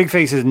 The big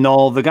face is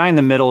Null. The guy in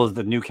the middle is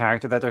the new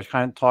character that they're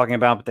kind of talking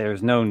about, but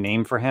there's no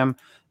name for him.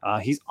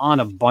 He's on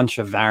a bunch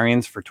of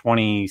variants for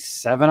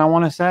 27, I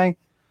want to say.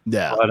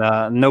 Yeah,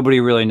 but nobody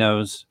really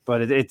knows.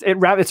 But it's a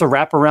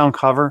wraparound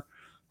cover.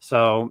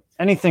 So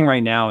anything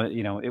right now,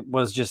 it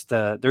was just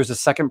there's a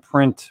second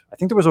print. I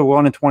think there was a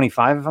 1 in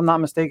 25, if I'm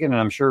not mistaken,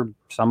 and I'm sure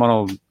someone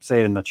will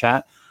say it in the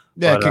chat.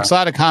 Yeah, but,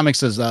 Quixotic Comics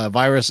says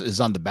Virus is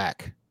on the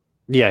back.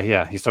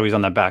 Yeah. He's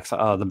on the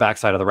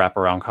backside of the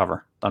wraparound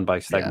cover done by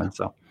Stegman. Yeah.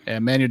 So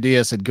And Manuel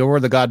Diaz said, "Go where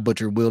the God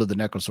Butcher wielded the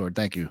Necrosword."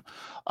 Thank you.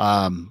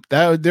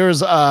 That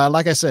there's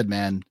like I said,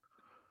 man.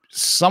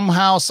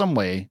 Somehow, some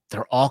way,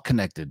 they're all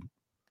connected.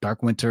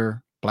 Dark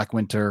Winter, Black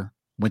Winter,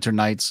 Winter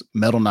Knights,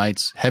 Metal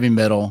Knights, Heavy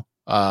Metal,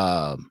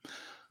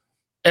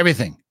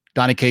 everything.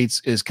 Donny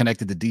Cates is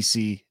connected to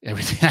DC.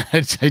 Everything.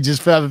 I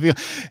just feel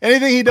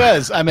anything he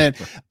does. I mean,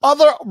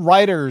 other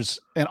writers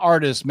and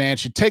artists, man,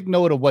 should take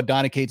note of what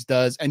Donny Cates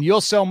does, and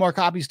you'll sell more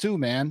copies too,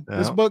 man. Yeah.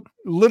 This book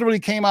literally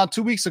came out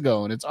 2 weeks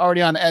ago, and it's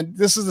already on. And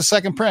this is the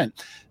second print.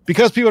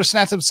 Because people are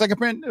snatched up the second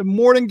print,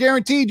 more than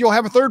guaranteed you'll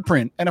have a third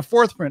print and a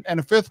fourth print and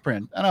a fifth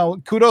print. I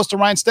know. Kudos to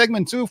Ryan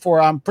Stegman too,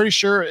 I'm pretty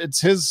sure it's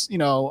his,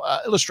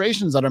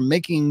 illustrations that are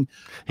making.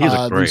 He's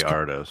a great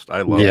artist.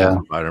 I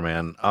love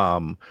Spider-Man.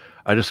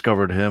 I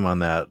discovered him on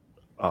that.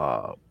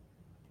 What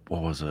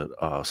was it?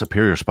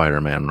 Superior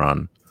Spider-Man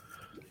run.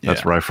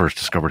 That's where I first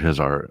discovered his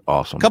art.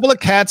 Awesome. A couple of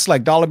cats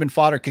like Dollar Bin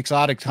Fodder,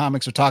 Quixotic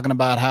Comics are talking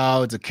about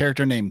how it's a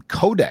character named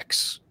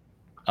Codex.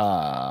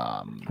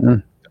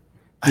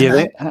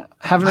 They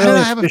haven't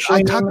really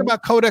I talked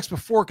about Codex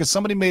before because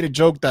somebody made a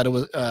joke that it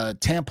was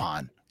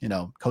tampon,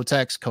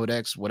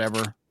 Codex,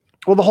 whatever.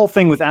 Well, the whole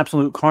thing with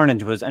Absolute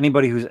Carnage was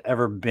anybody who's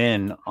ever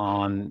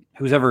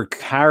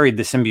carried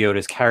the symbiote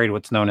has carried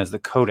what's known as the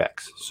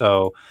Codex.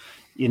 So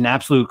in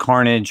Absolute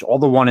Carnage, all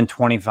the 1 in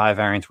 25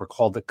 variants were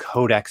called the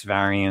Codex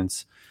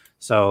variants.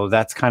 So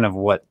that's kind of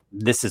what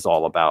this is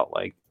all about.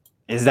 Like,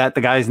 is that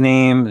the guy's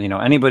name?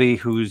 Anybody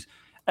who's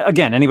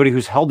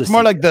held this.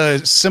 More like the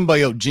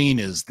symbiote gene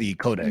is the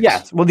Codex.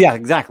 Yes. Well, yeah,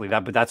 exactly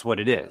that. But that's what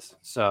it is.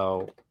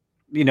 So,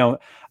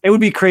 it would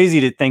be crazy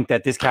to think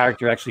that this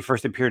character actually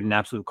first appeared in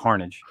Absolute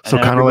Carnage. So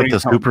kind of like the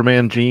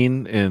Superman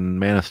gene in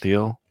Man of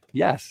Steel.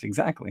 Yes,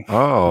 exactly.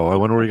 Oh, I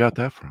wonder where you got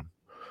that from.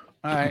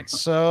 All right.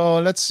 So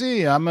let's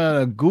see. I'm going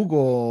to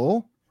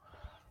Google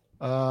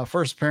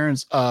first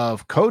appearance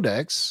of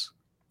Codex.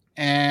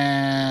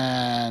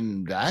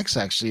 And that's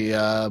actually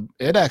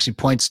it actually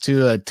points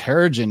to a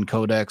Terrigen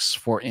Codex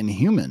for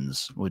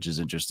Inhumans, which is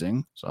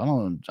interesting.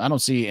 So I don't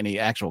see any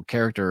actual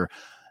character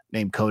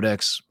named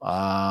Codex.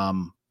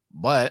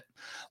 But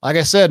like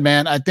I said,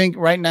 man, I think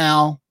right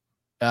now,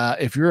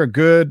 if you're a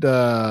good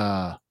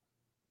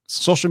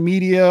social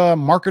media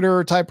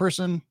marketer type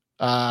person,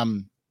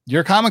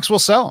 your comics will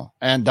sell,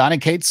 and Donny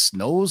Cates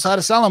knows how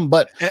to sell them.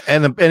 But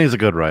and he's a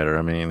good writer.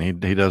 I mean,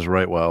 he does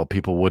write well.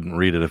 People wouldn't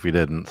read it if he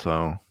didn't.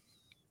 So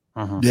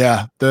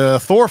yeah, the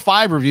Thor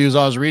 5 reviews,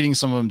 I was reading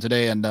some of them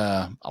today, and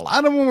a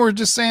lot of them were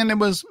just saying it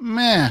was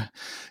meh.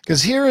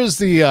 Because here is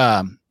the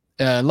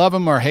love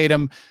him or hate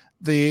him.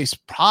 The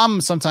problem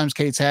sometimes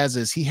Cates has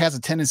is he has a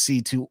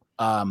tendency to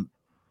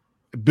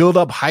build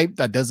up hype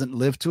that doesn't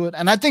live to it.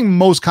 And I think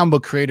most comic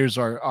book creators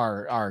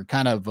are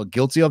kind of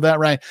guilty of that,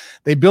 right?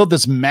 They build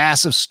this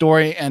massive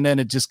story and then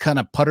it just kind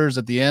of putters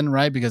at the end,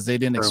 right? Because they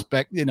didn't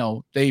expect,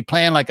 they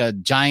plan like a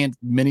giant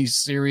mini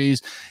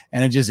series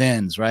and it just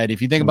ends, right?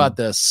 If you think about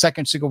the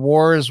second Secret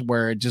Wars,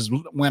 where it just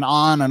went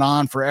on and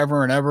on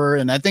forever and ever.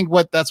 And I think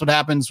that's what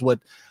happens with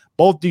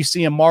both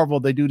DC and Marvel.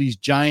 They do these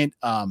giant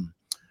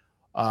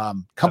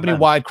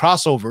company-wide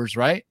crossovers,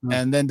 right?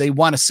 And then they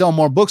want to sell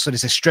more books, so they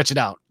say stretch it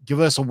out, give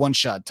us a one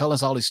shot, tell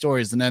us all these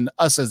stories, and then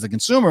us as the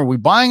consumer, we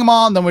buying them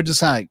all, and then we're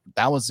just like,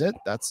 that was it,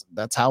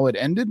 that's how it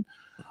ended.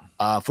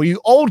 For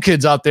you old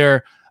kids out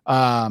there,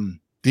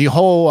 the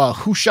whole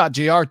Who Shot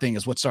JR thing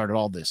is what started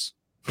all this.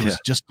 It was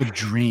just a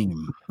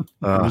dream. It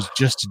was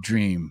just a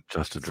dream.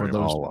 Just a dream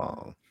all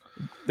along.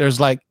 There's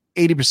like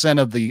 80%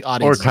 of the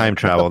audience or time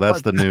travel.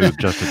 That's the new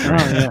just a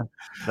dream.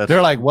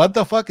 They're like, what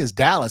the fuck is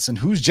Dallas and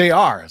who's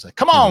JR? It's like,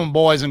 come on,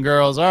 boys and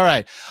girls. All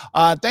right.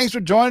 Thanks for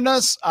joining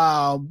us.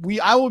 I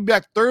will be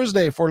back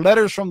Thursday for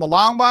Letters from the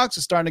Long Box.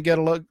 It's starting to get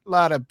a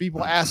lot of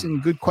people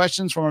asking good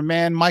questions from our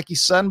man Mikey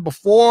Sutton.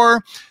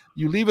 Before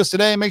you leave us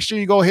today, make sure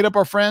you go hit up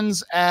our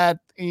friends at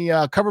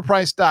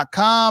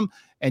coverprice.com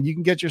and you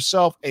can get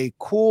yourself a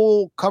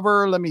cool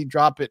cover. Let me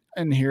drop it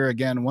in here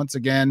again. Once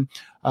again,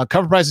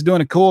 Cover Price is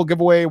doing a cool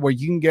giveaway where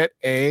you can get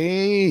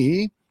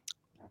a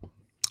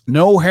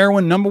No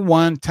Heroin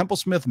 #1 Temple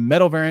Smith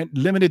metal variant,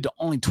 limited to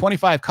only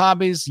 25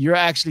 copies. You're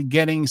actually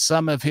getting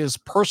some of his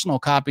personal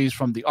copies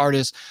from the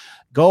artist.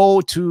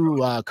 Go to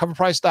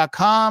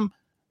coverprice.com.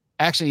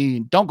 Actually,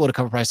 don't go to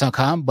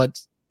coverprice.com,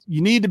 but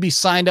you need to be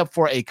signed up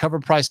for a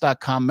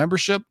coverprice.com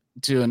membership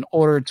in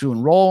order to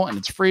enroll, and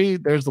it's free.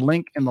 There's the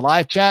link in the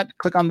live chat.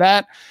 Click on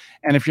that.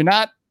 And if you're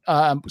not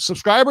a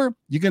subscriber,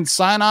 you can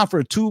sign on for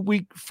a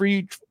 2-week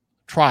free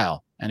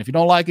trial. And if you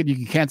don't like it, you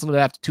can cancel it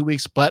after 2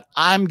 weeks. But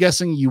I'm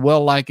guessing you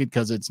will like it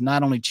because it's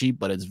not only cheap,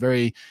 but it's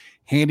very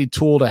handy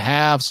tool to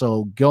have.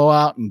 So go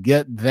out and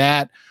get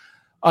that.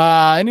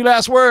 Any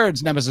last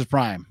words, Nemesis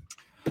Prime?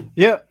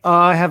 Yeah,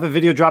 I have a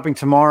video dropping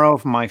tomorrow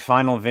for my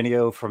final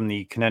video from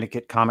the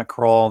Connecticut Comic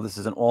Crawl. This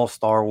is an all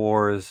Star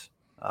Wars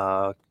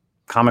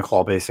comic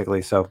haul,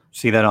 basically. So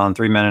see that on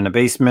 3 Men in a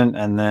Basement.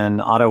 And then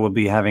Otto will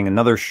be having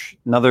another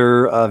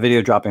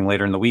video dropping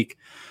later in the week.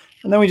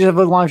 And then we just have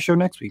a live show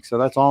next week. So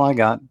that's all I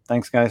got.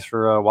 Thanks, guys,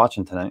 for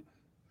watching tonight.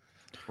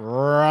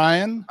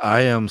 Ryan?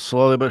 I am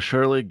slowly but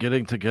surely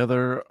getting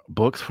together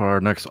books for our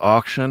next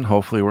auction.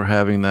 Hopefully we're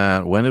having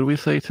that. When did we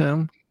say,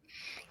 Tim?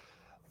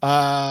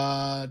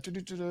 July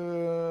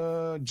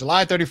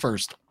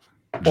 31st.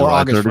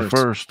 July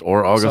 31st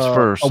or August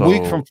 1st. A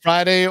week from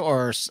Friday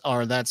or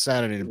that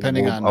Saturday,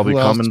 depending on I'll be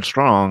coming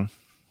strong.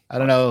 I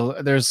don't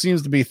know. There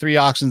seems to be 3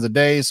 auctions a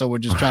day, so we're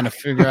just trying to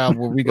figure out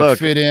where we can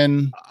fit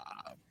in.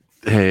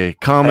 Hey,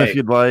 come if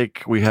you'd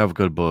like. We have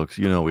good books.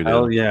 You know we do.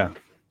 Oh, yeah.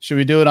 Should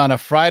we do it on a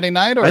Friday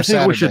night or I think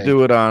Saturday? We should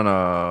do it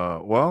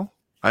on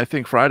I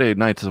think Friday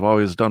nights have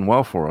always done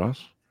well for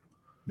us.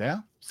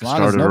 Yeah.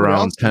 Started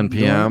around 10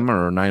 p.m.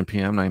 or 9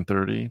 p.m.,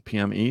 9:30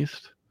 p.m.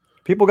 East.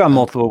 People got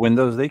multiple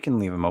windows. They can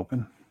leave them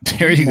open.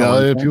 There you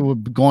go. People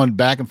going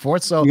back and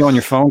forth. So you go on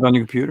your phone, go on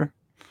your computer.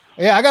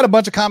 Yeah, I got a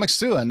bunch of comics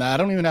too, and I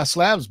don't even have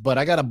slabs, but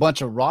I got a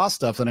bunch of raw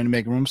stuff that I need to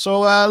make room.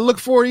 So look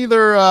for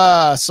either.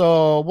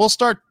 So we'll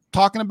start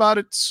talking about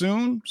it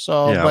soon.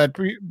 So, but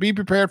be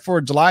prepared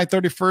for July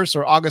 31st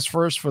or August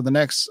 1st for the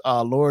next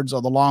Lords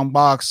of the Long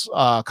Box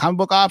comic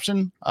book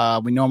option.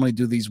 We normally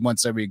do these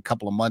once every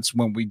couple of months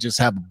when we just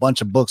have a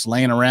bunch of books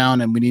laying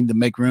around and we need to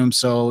make room.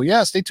 So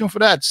yeah, stay tuned for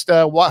that. Just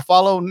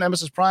follow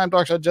Nemesis Prime,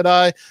 Darkside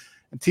Jedi,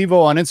 and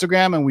TiVo on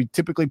Instagram, and we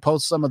typically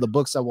post some of the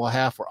books that we'll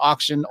have for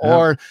auction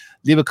or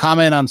leave a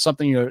comment on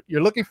something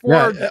you're looking for.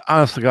 Yeah,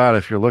 honest to God,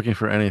 if you're looking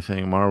for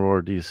anything, Marvel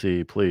or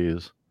DC,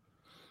 please.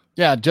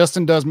 Yeah,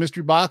 Justin does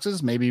mystery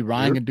boxes. Maybe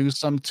Ryan can do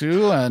some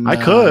too. And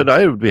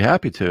I would be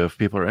happy to if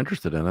people are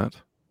interested in it.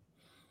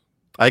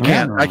 I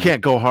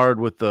can't go hard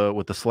with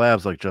the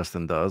slabs like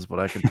Justin does, but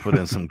I can put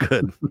in some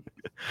good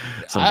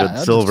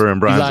silver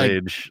and Bronze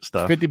Age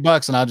stuff.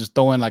 $50 and I'll just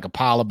throw in like a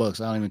pile of books.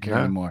 I don't even care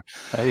anymore.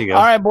 There you go.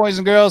 All right, boys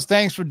and girls,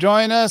 thanks for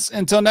joining us.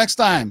 Until next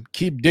time,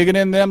 keep digging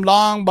in them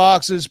long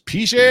boxes.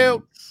 Peace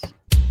out.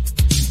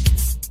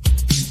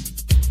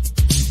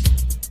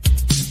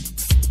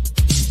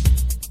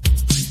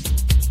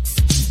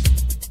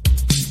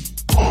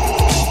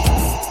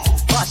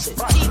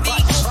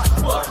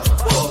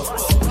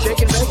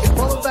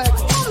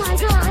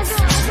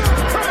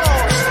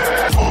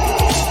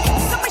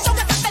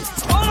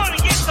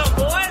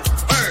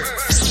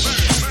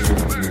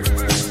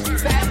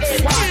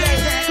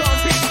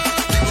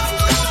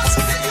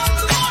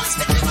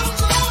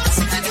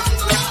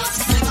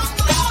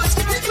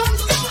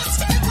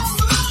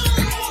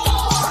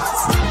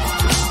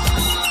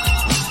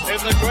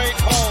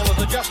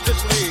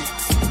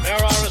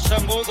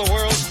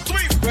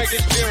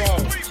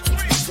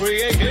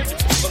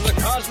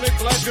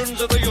 cosmic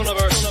legends of the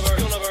universe.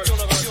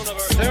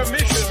 Their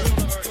mission,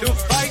 to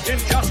fight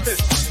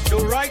injustice, to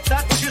right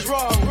that which is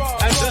wrong,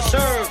 and to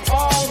serve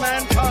all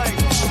mankind.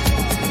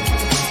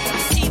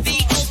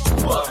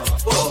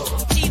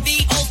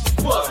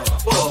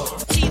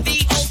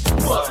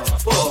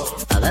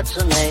 Now that's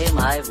a name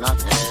I've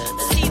not heard.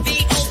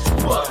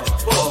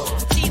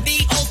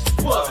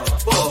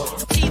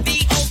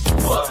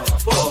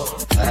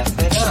 Laugh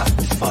it up,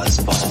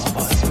 fuzzball.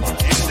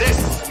 In this,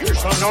 you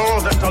shall know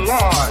that the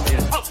Lord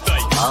is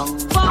update.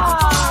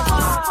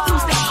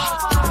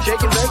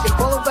 Shake and bake and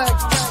pull it back.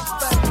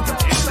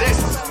 In this,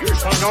 you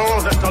shall know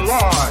that the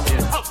Lord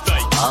is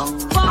update.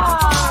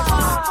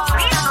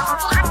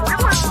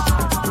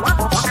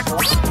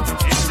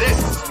 In this,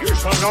 you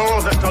shall know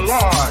that the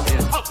Lord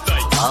is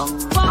update.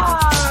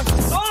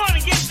 Go on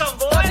and get some,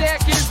 boy. What the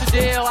heck is the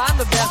deal? I'm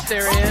the best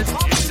there is. In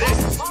this,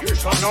 you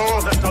shall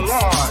know that the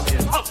Lord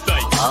is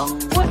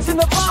update. What's in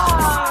the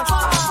box?